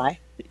after The Fly.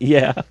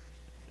 Yeah.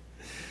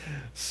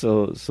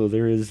 So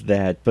there is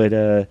that, but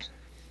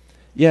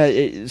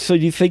yeah. So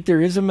do you think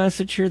there is a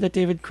message here that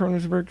David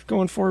Cronenberg's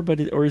going for,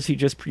 or is he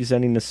just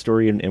presenting the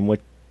story and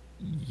what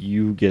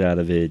you get out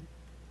of it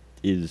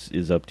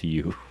is up to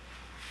you?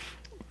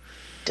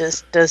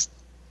 Does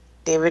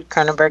David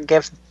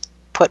Cronenberg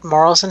put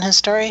morals in his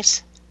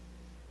stories?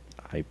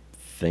 I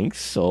think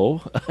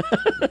so.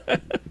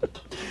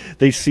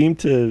 They seem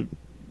to.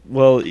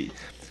 Well,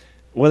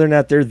 whether or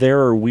not they're there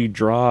or we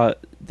draw,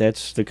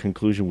 that's the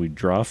conclusion we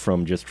draw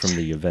from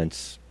the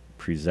events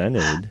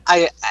presented.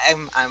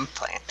 I'm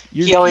playing.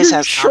 He always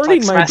has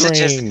complex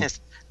messages in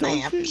his.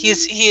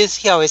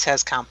 He always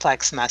has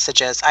complex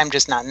messages. I'm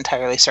just not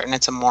entirely certain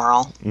it's a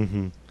moral.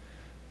 Mm-hmm.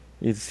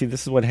 See,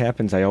 this is what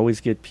happens. I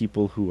always get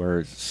people who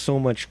are so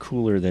much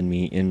cooler than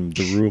me in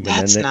the room,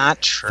 That's and then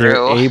not true.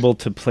 They're able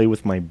to play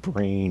with my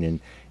brain, and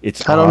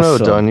it's I don't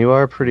awesome. know, Don. You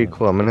are pretty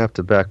cool. I'm gonna have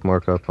to back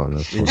Mark up on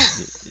this one.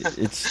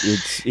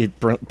 It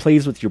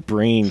plays with your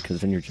brain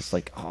because then you're just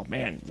like, oh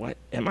man, what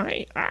am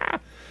I?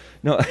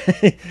 No,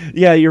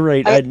 yeah, you're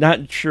right. I'm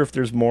not sure if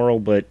there's moral,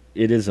 but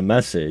it is a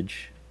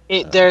message.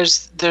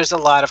 There's a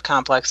lot of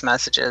complex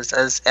messages.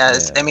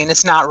 I mean,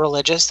 it's not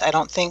religious. I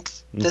don't think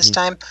this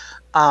time.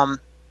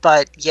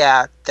 But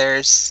yeah,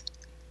 there's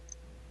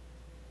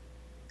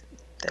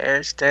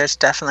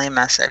definitely a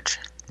message.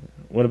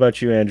 What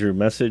about you, Andrew?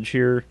 Message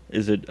here?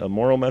 Is it a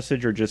moral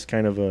message or just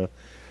kind of a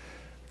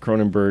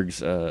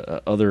Cronenberg's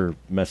other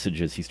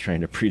messages he's trying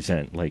to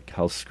present, like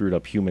how screwed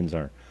up humans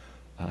are?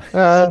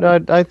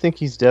 I think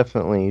he's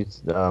definitely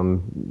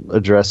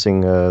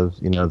addressing,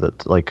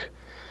 that like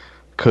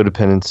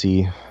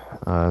codependency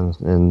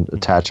and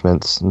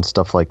attachments and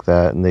stuff like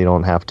that, and they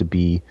don't have to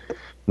be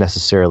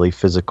necessarily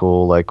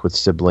physical, like with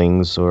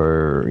siblings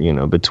or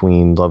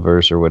between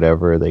lovers or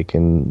whatever. It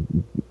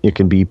can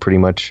be pretty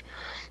much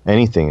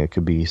anything. It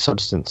could be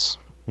substance,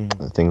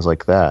 things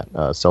like that,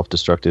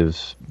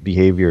 self-destructive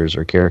behaviors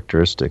or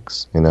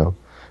characteristics.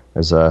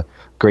 There's a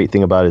great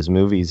thing about his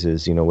movies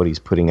is what he's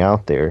putting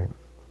out there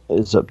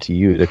is up to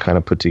you to kind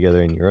of put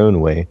together in your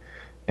own way,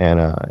 and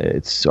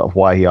it's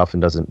why he often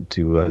doesn't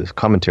do a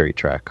commentary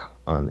track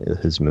on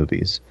his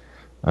movies.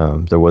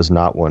 There was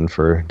not one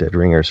for Dead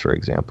Ringers, for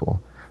example.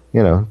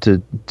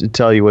 To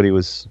tell you what he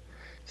was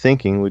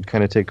thinking would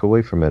kind of take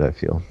away from it, I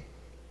feel.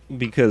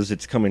 Because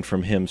it's coming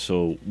from him,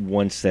 so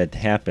once that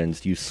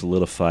happens, you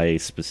solidify a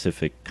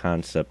specific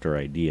concept or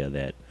idea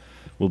that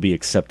will be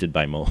accepted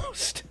by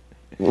most.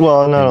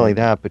 Well, not only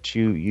that, but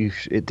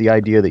the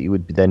idea that you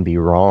would then be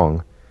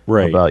wrong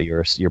about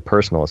your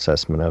personal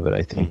assessment of it,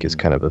 I think, is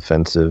kind of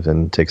offensive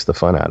and takes the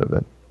fun out of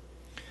it.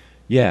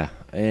 Yeah,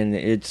 and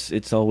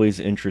it's always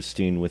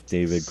interesting with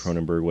David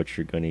Cronenberg what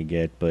you're going to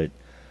get, but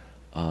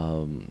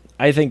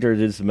I think there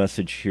is a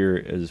message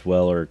here as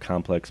well, or a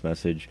complex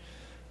message.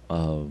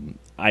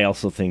 I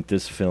also think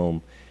this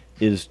film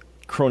is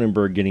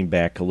Cronenberg getting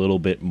back a little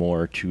bit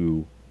more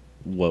to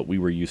what we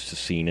were used to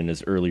seeing in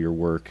his earlier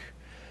work,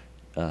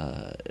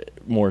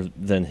 more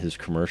than his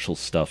commercial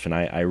stuff, and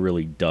I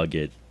really dug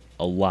it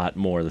a lot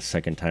more the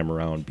second time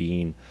around,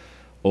 being,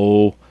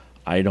 oh,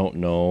 I don't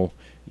know,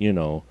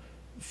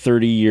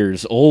 30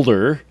 years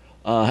older.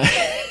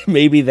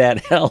 Maybe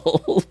that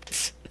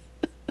helped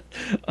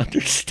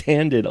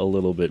understand it a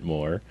little bit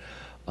more.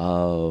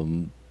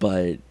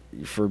 But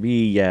for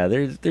me, yeah,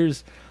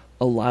 there's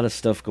a lot of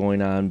stuff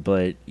going on,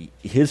 but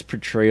his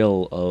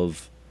portrayal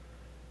of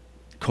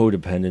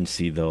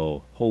codependency,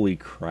 though, holy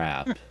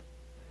crap.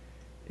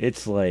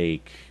 It's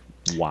like,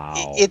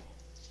 wow.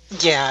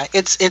 Yeah,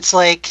 it's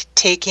like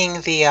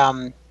taking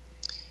the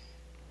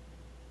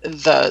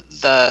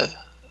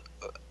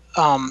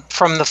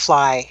from The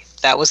Fly.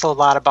 That was a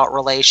lot about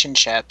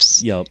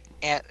relationships. Yep.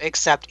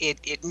 Except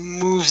it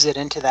moves it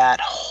into that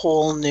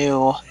whole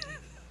new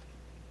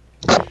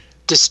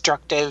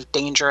destructive,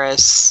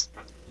 dangerous.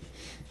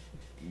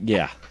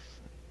 Yeah.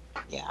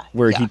 Yeah.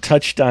 Where he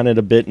touched on it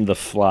a bit in The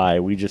Fly.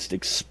 We just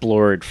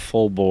explored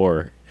full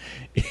bore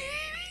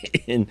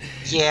in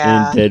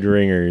Dead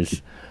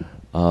Ringers.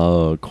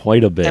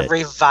 Quite a bit.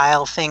 Every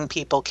vile thing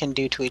people can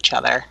do to each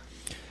other.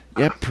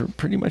 Yeah,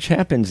 pretty much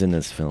happens in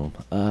this film.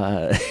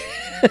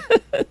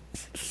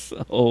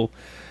 So,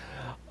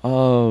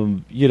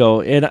 and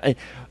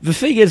the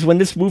thing is, when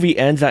this movie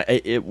ends,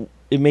 it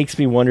makes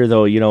me wonder,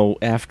 though,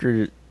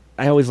 after,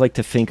 I always like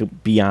to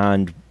think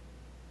beyond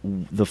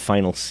the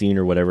final scene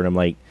or whatever, and I'm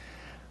like,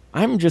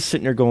 I'm just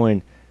sitting there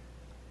going,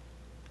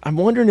 I'm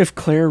wondering if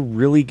Claire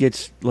really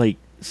gets, like,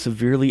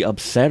 severely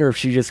upset, or if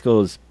she just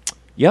goes,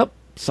 yep,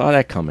 saw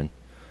that coming.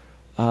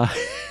 Oh,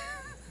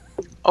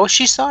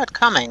 she saw it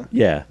coming.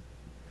 Yeah.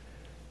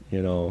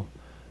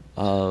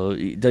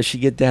 Does she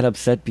get that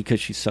upset because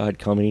she saw it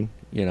coming?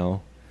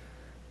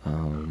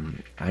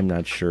 I'm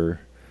not sure.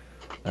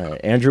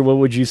 Andrew, what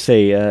would you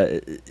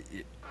say?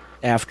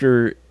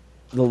 After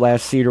the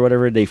last scene or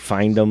whatever, they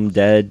find him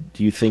dead.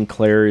 Do you think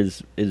Claire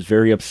is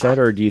very upset,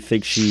 or do you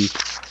think she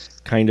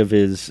kind of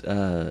is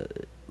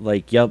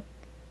like, yep,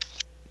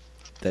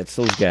 that's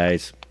those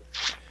guys?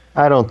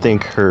 I don't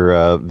think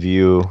her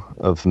view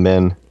of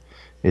men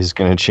is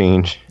going to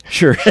change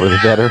for the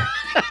better.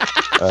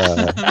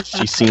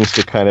 She seems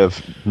to kind of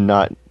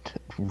not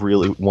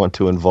really want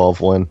to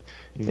involve one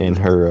in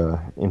her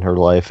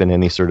life in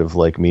any sort of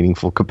like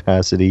meaningful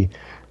capacity,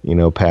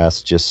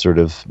 past just sort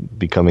of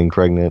becoming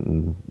pregnant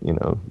and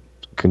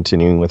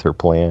continuing with her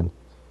plan.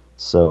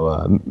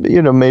 So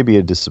maybe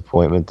a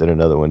disappointment that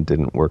another one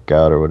didn't work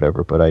out or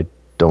whatever, but I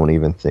don't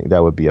even think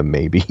that would be a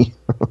maybe.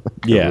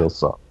 Yeah, real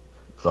soft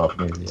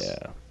maybe.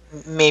 Yeah,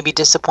 maybe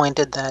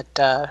disappointed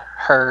that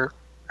her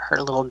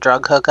little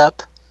drug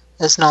hookup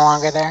is no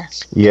longer there.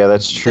 Yeah,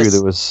 that's true.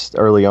 There was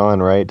early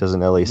on, right?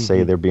 Doesn't Ellie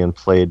say they're being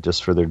played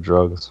just for their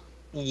drugs?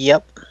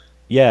 Yep.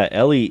 Yeah,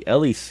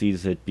 Ellie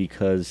sees it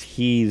because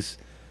he's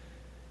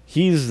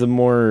the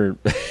more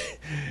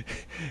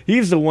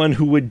he's the one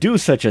who would do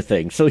such a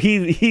thing. So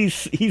he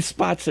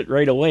spots it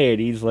right away,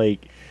 and he's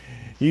like,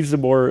 he's a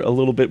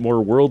little bit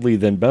more worldly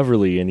than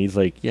Beverly, and he's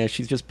like, yeah,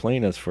 she's just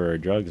playing us for our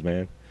drugs,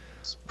 man.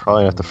 It's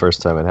probably not the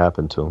first time it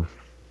happened to him.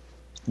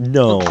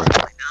 No. Probably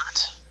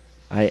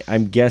not.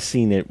 I'm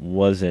guessing it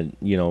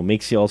wasn't.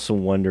 Makes you also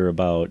wonder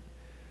about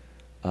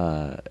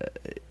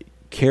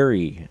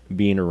Carrie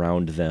being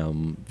around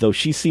them, though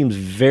she seems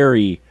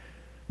very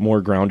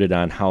more grounded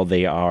on how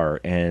they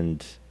are,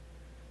 and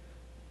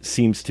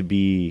seems to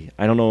be,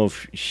 I don't know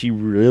if she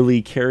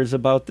really cares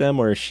about them,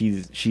 or if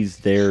she's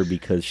there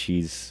because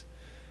she's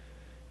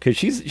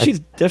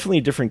definitely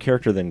a different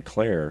character than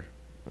Claire.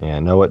 Yeah,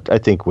 no, I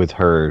think with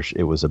her,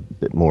 it was a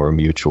bit more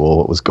mutual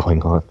what was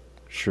going on.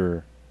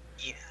 Sure.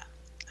 Yeah.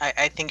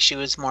 I think she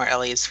was more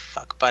Ellie's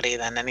fuck buddy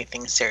than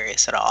anything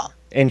serious at all.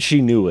 And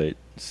she knew it,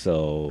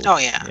 so... Oh,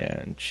 yeah.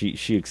 Yeah, and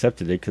she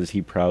accepted it because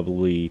he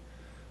probably,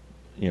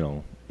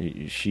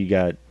 she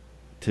got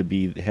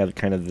to have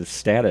kind of the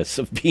status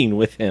of being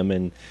with him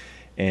and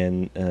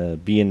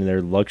being in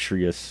their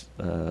luxurious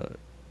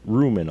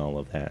room and all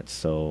of that,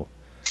 so...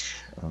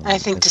 I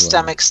think to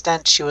some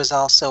extent she was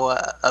also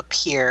a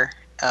peer,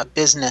 a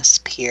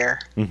business peer.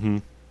 Mm-hmm.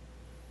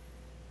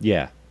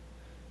 Yeah.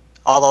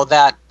 Although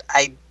that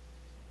I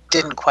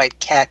didn't quite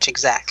catch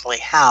exactly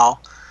how,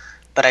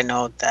 but I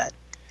know that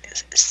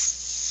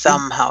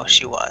somehow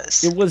she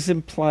was. It was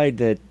implied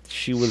that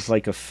she was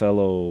like a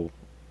fellow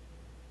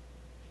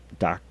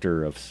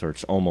doctor of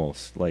sorts,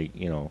 almost like,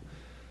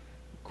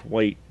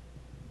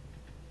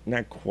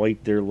 not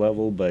quite their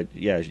level, but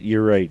yeah,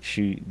 you're right.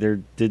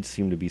 There did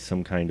seem to be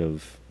some kind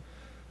of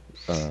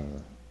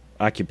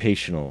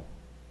occupational.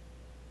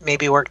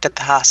 Maybe worked at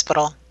the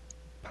hospital.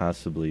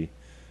 Possibly.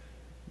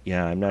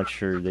 Yeah, I'm not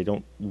sure. They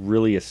don't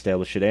really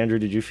establish it. Andrew,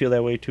 did you feel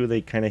that way too? They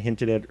kind of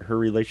hinted at her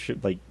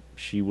relationship, like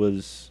she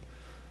was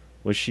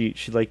she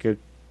like a,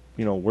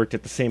 worked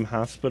at the same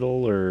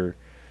hospital, or?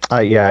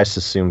 Yeah, I just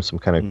assumed some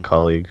kind of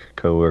colleague,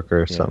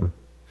 coworker, or something.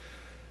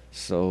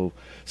 So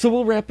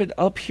we'll wrap it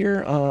up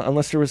here.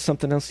 Unless there was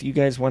something else you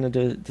guys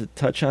wanted to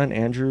touch on.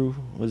 Andrew,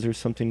 was there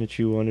something that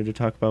you wanted to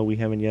talk about we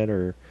haven't yet,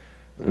 or?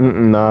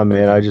 Nah,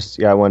 man.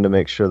 I wanted to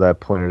make sure that I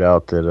pointed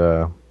out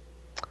that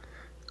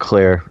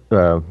Claire,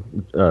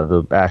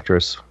 the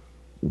actress,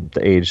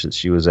 the age that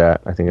she was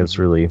at, I think that's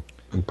really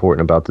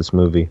important about this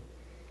movie.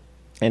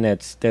 And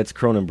that's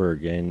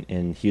Cronenberg,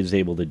 and he was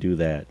able to do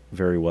that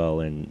very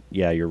well. And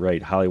yeah, you're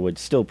right. Hollywood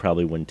still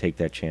probably wouldn't take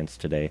that chance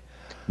today.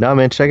 No,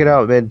 man, check it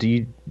out, man. Do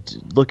you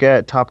look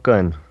at Top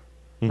Gun,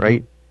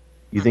 right?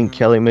 You think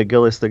Kelly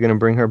McGillis, they're gonna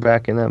bring her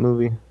back in that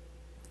movie?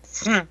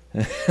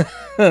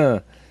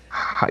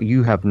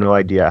 You have no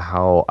idea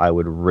how I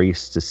would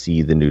race to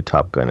see the new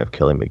Top Gun if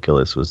Kelly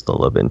McGillis was the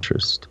love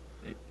interest.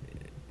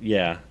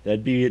 Yeah,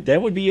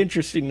 that would be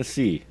interesting to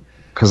see.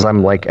 Because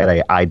I'm like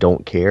I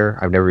don't care.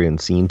 I've never even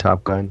seen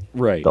Top Gun,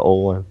 right? The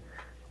old one,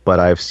 but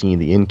I've seen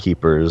The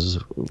Innkeepers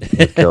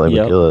with Kelly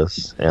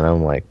McGillis, and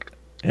I'm like,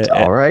 it's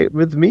all right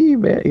with me,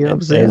 man. You know what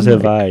I'm saying? As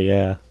have I,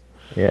 yeah.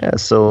 Yeah.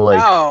 So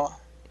like, are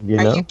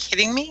know? You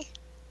kidding me?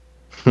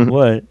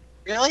 What?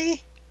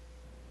 Really?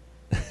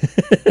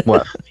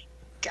 What?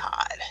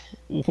 God.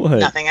 What?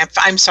 Nothing.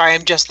 I'm sorry.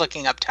 I'm just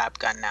looking up Top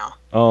Gun now.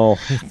 Oh.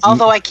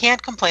 Although I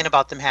can't complain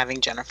about them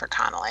having Jennifer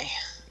Connelly.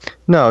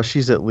 No,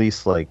 she's at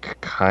least like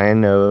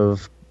kind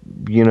of,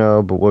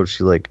 but what was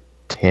she, like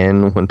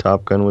 10 when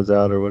Top Gun was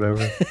out or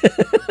whatever?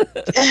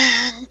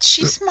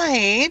 She's my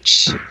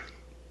age.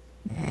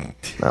 I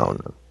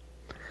don't know.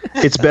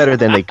 It's better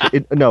than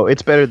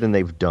it's better than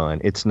they've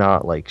done. It's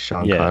not like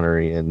Sean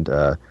Connery and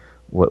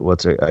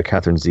what's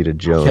Catherine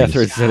Zeta-Jones.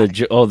 Catherine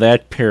Zeta-Jones. Oh,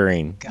 that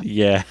pairing.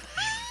 Yeah.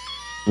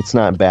 It's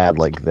not bad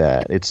like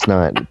that. It's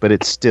not, but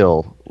it's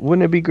still.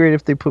 Wouldn't it be great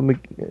if they put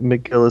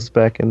McGillis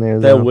back in there?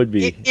 That would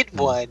be. It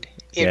would.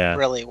 It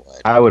really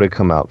would. I would have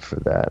come out for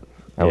that.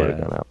 I would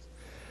have gone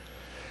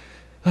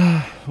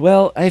out.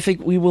 Well, I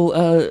think we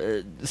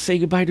will say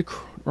goodbye to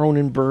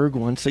Cronenberg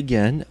once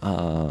again.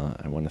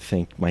 I want to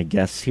thank my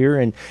guests here,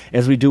 and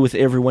as we do with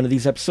every one of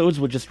these episodes,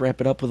 we'll just wrap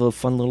it up with a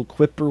fun little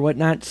quip or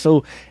whatnot.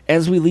 So,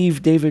 as we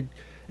leave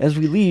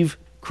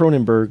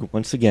Cronenberg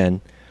once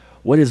again,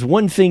 what is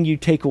one thing you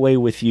take away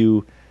with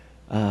you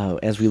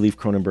as we leave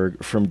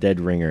Cronenberg from Dead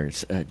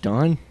Ringers?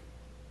 Dawn?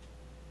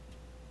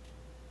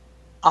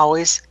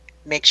 Always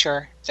make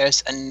sure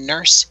there's a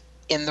nurse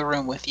in the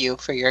room with you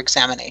for your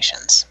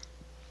examinations.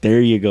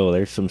 There you go.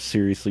 There's some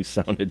seriously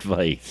sound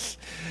advice,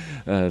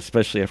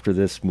 especially after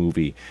this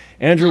movie.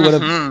 Andrew,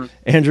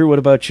 what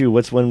about you?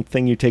 What's one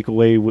thing you take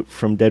away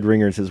from Dead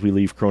Ringers as we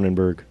leave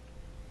Cronenberg?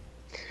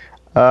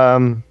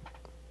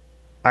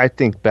 I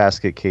think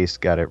Basket Case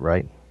got it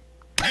right.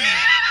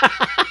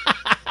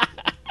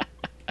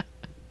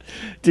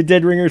 Did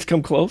Dead Ringers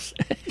come close?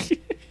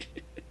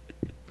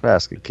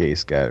 Basket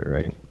Case got it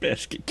right.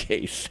 Basket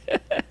Case.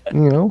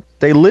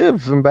 They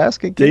live in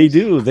Basket Case.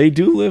 They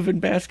do live in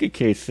Basket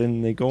Case,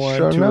 and they go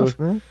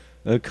on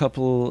a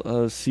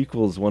couple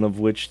sequels, one of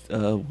which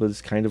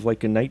was kind of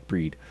like a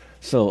Nightbreed.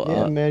 So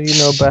yeah, man,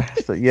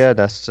 yeah,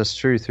 that's just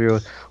true.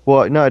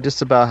 Well, no,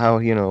 just about how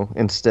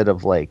instead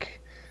of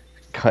like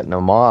cutting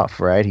them off,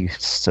 right? He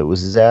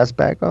sews his ass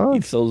back on.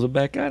 He sews it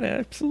back on,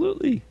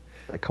 absolutely.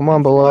 Like, come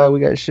on, Bilal, we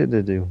got shit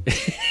to do.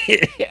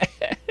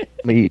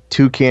 We eat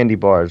 2 candy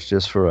bars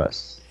just for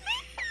us.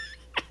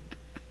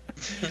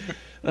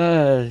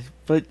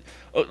 But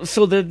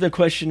so the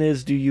question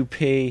is, do you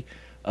pay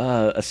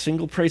a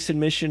single price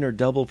admission or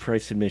double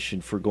price admission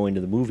for going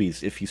to the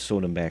movies if you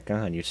sewed them back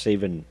on? You're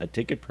saving a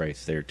ticket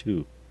price there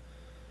too,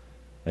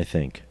 I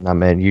think. Nah,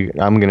 man,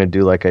 I'm gonna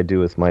do like I do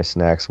with my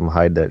snacks. I'm gonna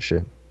hide that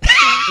shit.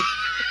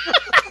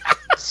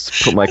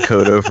 Put my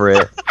coat over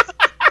it.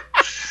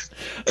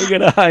 I'm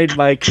gonna hide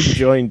my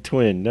conjoined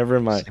twin. Never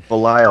mind.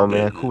 Belial,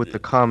 man, cool with the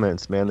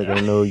comments, man. They're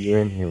gonna know you're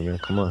in here, man.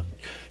 Come on.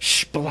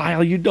 Shh,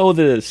 Belial, you know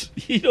this.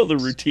 You know the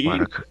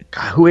routine.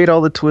 God, who ate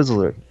all the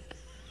Twizzler?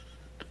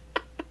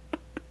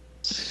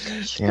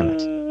 Damn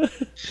it.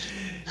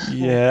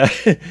 Yeah.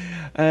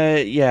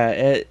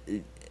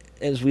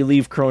 As we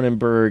leave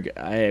Cronenberg,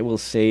 I will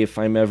say if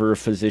I'm ever a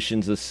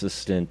physician's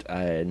assistant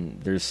and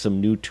there's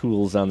some new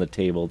tools on the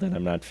table that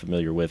I'm not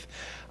familiar with,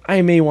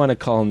 I may want to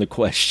call into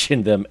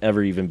question them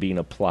ever even being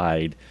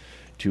applied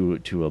to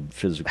a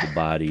physical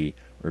body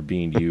or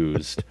being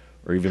used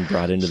or even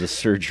brought into the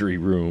surgery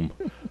room.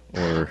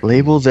 Or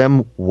label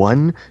them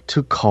 1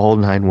 to call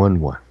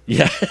 911.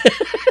 Yeah,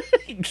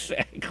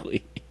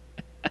 exactly.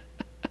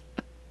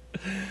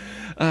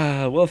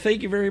 Well,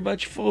 thank you very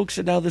much, folks.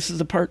 And now this is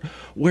the part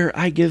where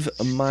I give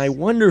my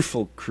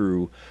wonderful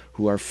crew,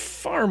 who are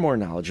far more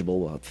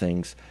knowledgeable about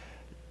things,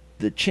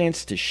 the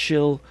chance to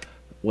shill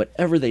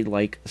whatever they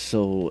like.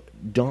 So,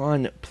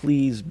 Dawn,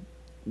 please,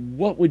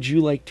 what would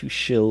you like to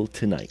shill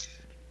tonight?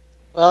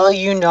 Well,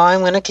 I'm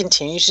going to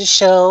continue to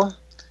show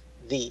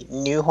the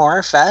new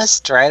Horror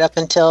Fest right up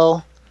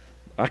until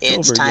October,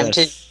 it's time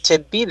to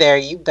be there,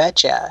 you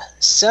betcha.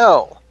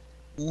 So,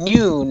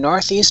 new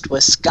Northeast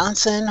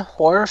Wisconsin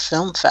Horror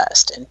Film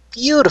Fest in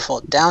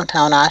beautiful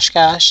downtown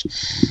Oshkosh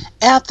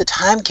at the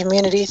Time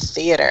Community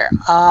Theater.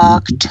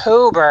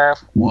 October,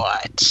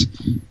 13th,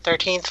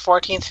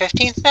 14th,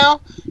 15th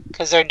now?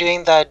 Because they're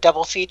doing the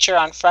double feature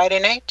on Friday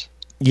night.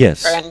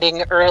 Yes.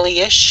 Ending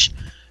early-ish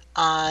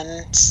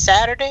on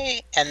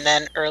Saturday and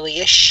then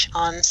early-ish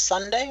on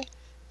Sunday.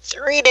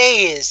 3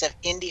 days of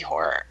indie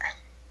horror.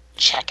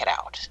 Check it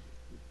out.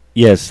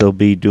 Yes, they'll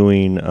be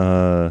doing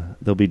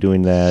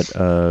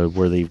that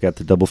where they've got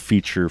the double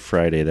feature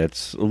Friday.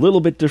 That's a little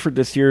bit different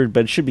this year,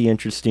 but it should be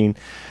interesting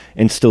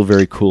and still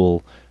very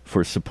cool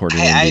for supporting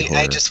indie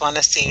horror. I just want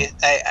to see.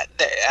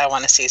 I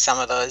want to see some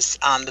of those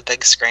on the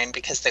big screen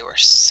because they were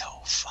so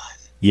fun.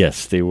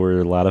 Yes, they were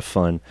a lot of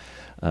fun.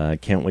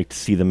 Can't wait to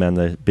see them on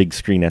the big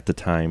screen at the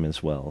time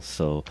as well.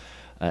 So,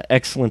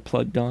 excellent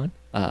plug, Dawn.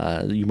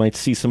 You might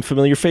see some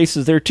familiar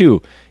faces there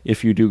too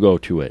if you do go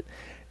to it.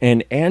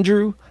 And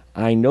Andrew,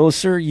 I know,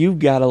 sir, you've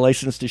got a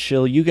license to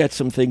shill. You got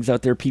some things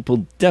out there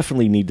people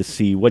definitely need to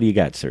see. What do you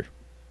got, sir?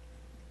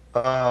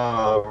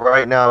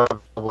 Right now,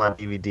 available on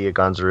DVD at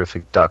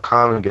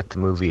gonzorific.com and get the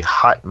movie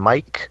Hot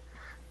Mike.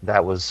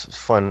 That was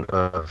fun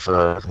of,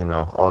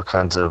 all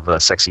kinds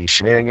of sexy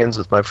shenanigans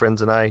with my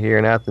friends and I here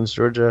in Athens,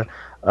 Georgia.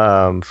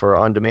 For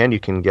on demand, you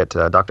can get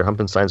Dr.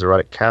 Humpenstein's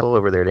Erotic Cattle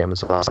over there at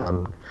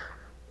Amazon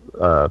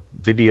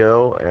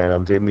Video, and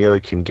on Vimeo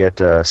you can get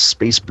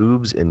Space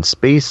Boobs in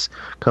Space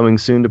coming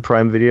soon to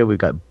Prime Video. We've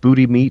got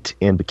Booty Meat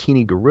and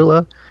Bikini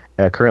Gorilla.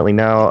 Currently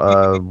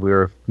now,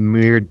 we're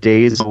mere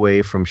days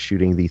away from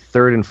shooting the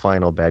third and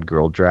final Bad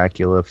Girl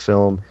Dracula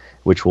film,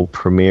 which will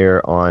premiere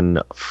on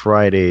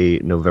Friday,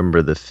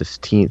 November the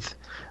 15th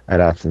at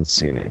Athens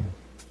Cine.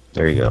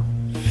 There you go.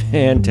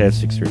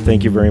 Fantastic, sir.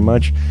 Thank you very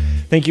much.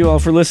 Thank you all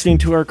for listening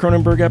to our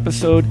Cronenberg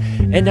episode.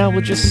 And now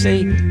we'll just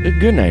say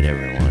good night,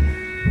 everyone.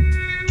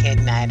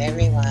 Good night,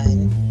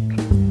 everyone.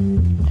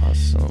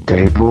 Awesome.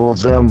 Table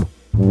them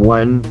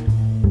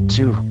 1,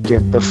 2,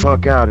 get the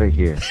fuck out of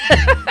here.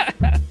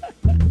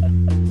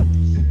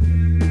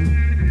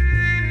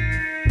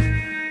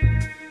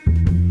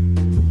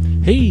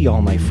 Hey,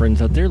 all my friends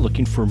out there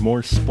looking for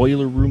more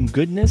spoiler room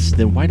goodness?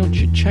 Then why don't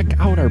you check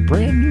out our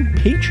brand new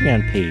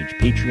Patreon page,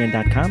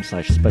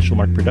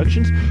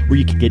 patreon.com/specialmarkproductions, where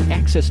you can get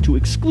access to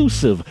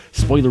exclusive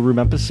spoiler room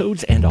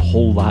episodes and a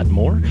whole lot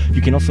more.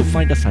 You can also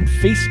find us on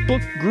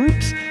Facebook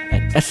groups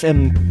at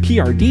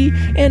SMPRD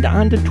and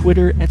on to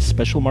Twitter at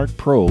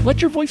SpecialMarkPro.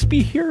 Let your voice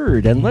be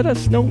heard and let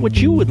us know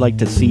what you would like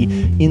to see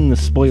in the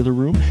spoiler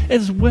room,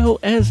 as well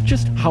as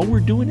just how we're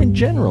doing in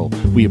general.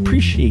 We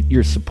appreciate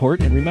your support,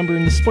 and remember,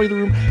 in the spoiler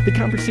room, the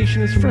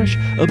conversation is fresh,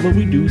 but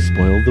we do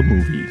spoil the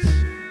movies.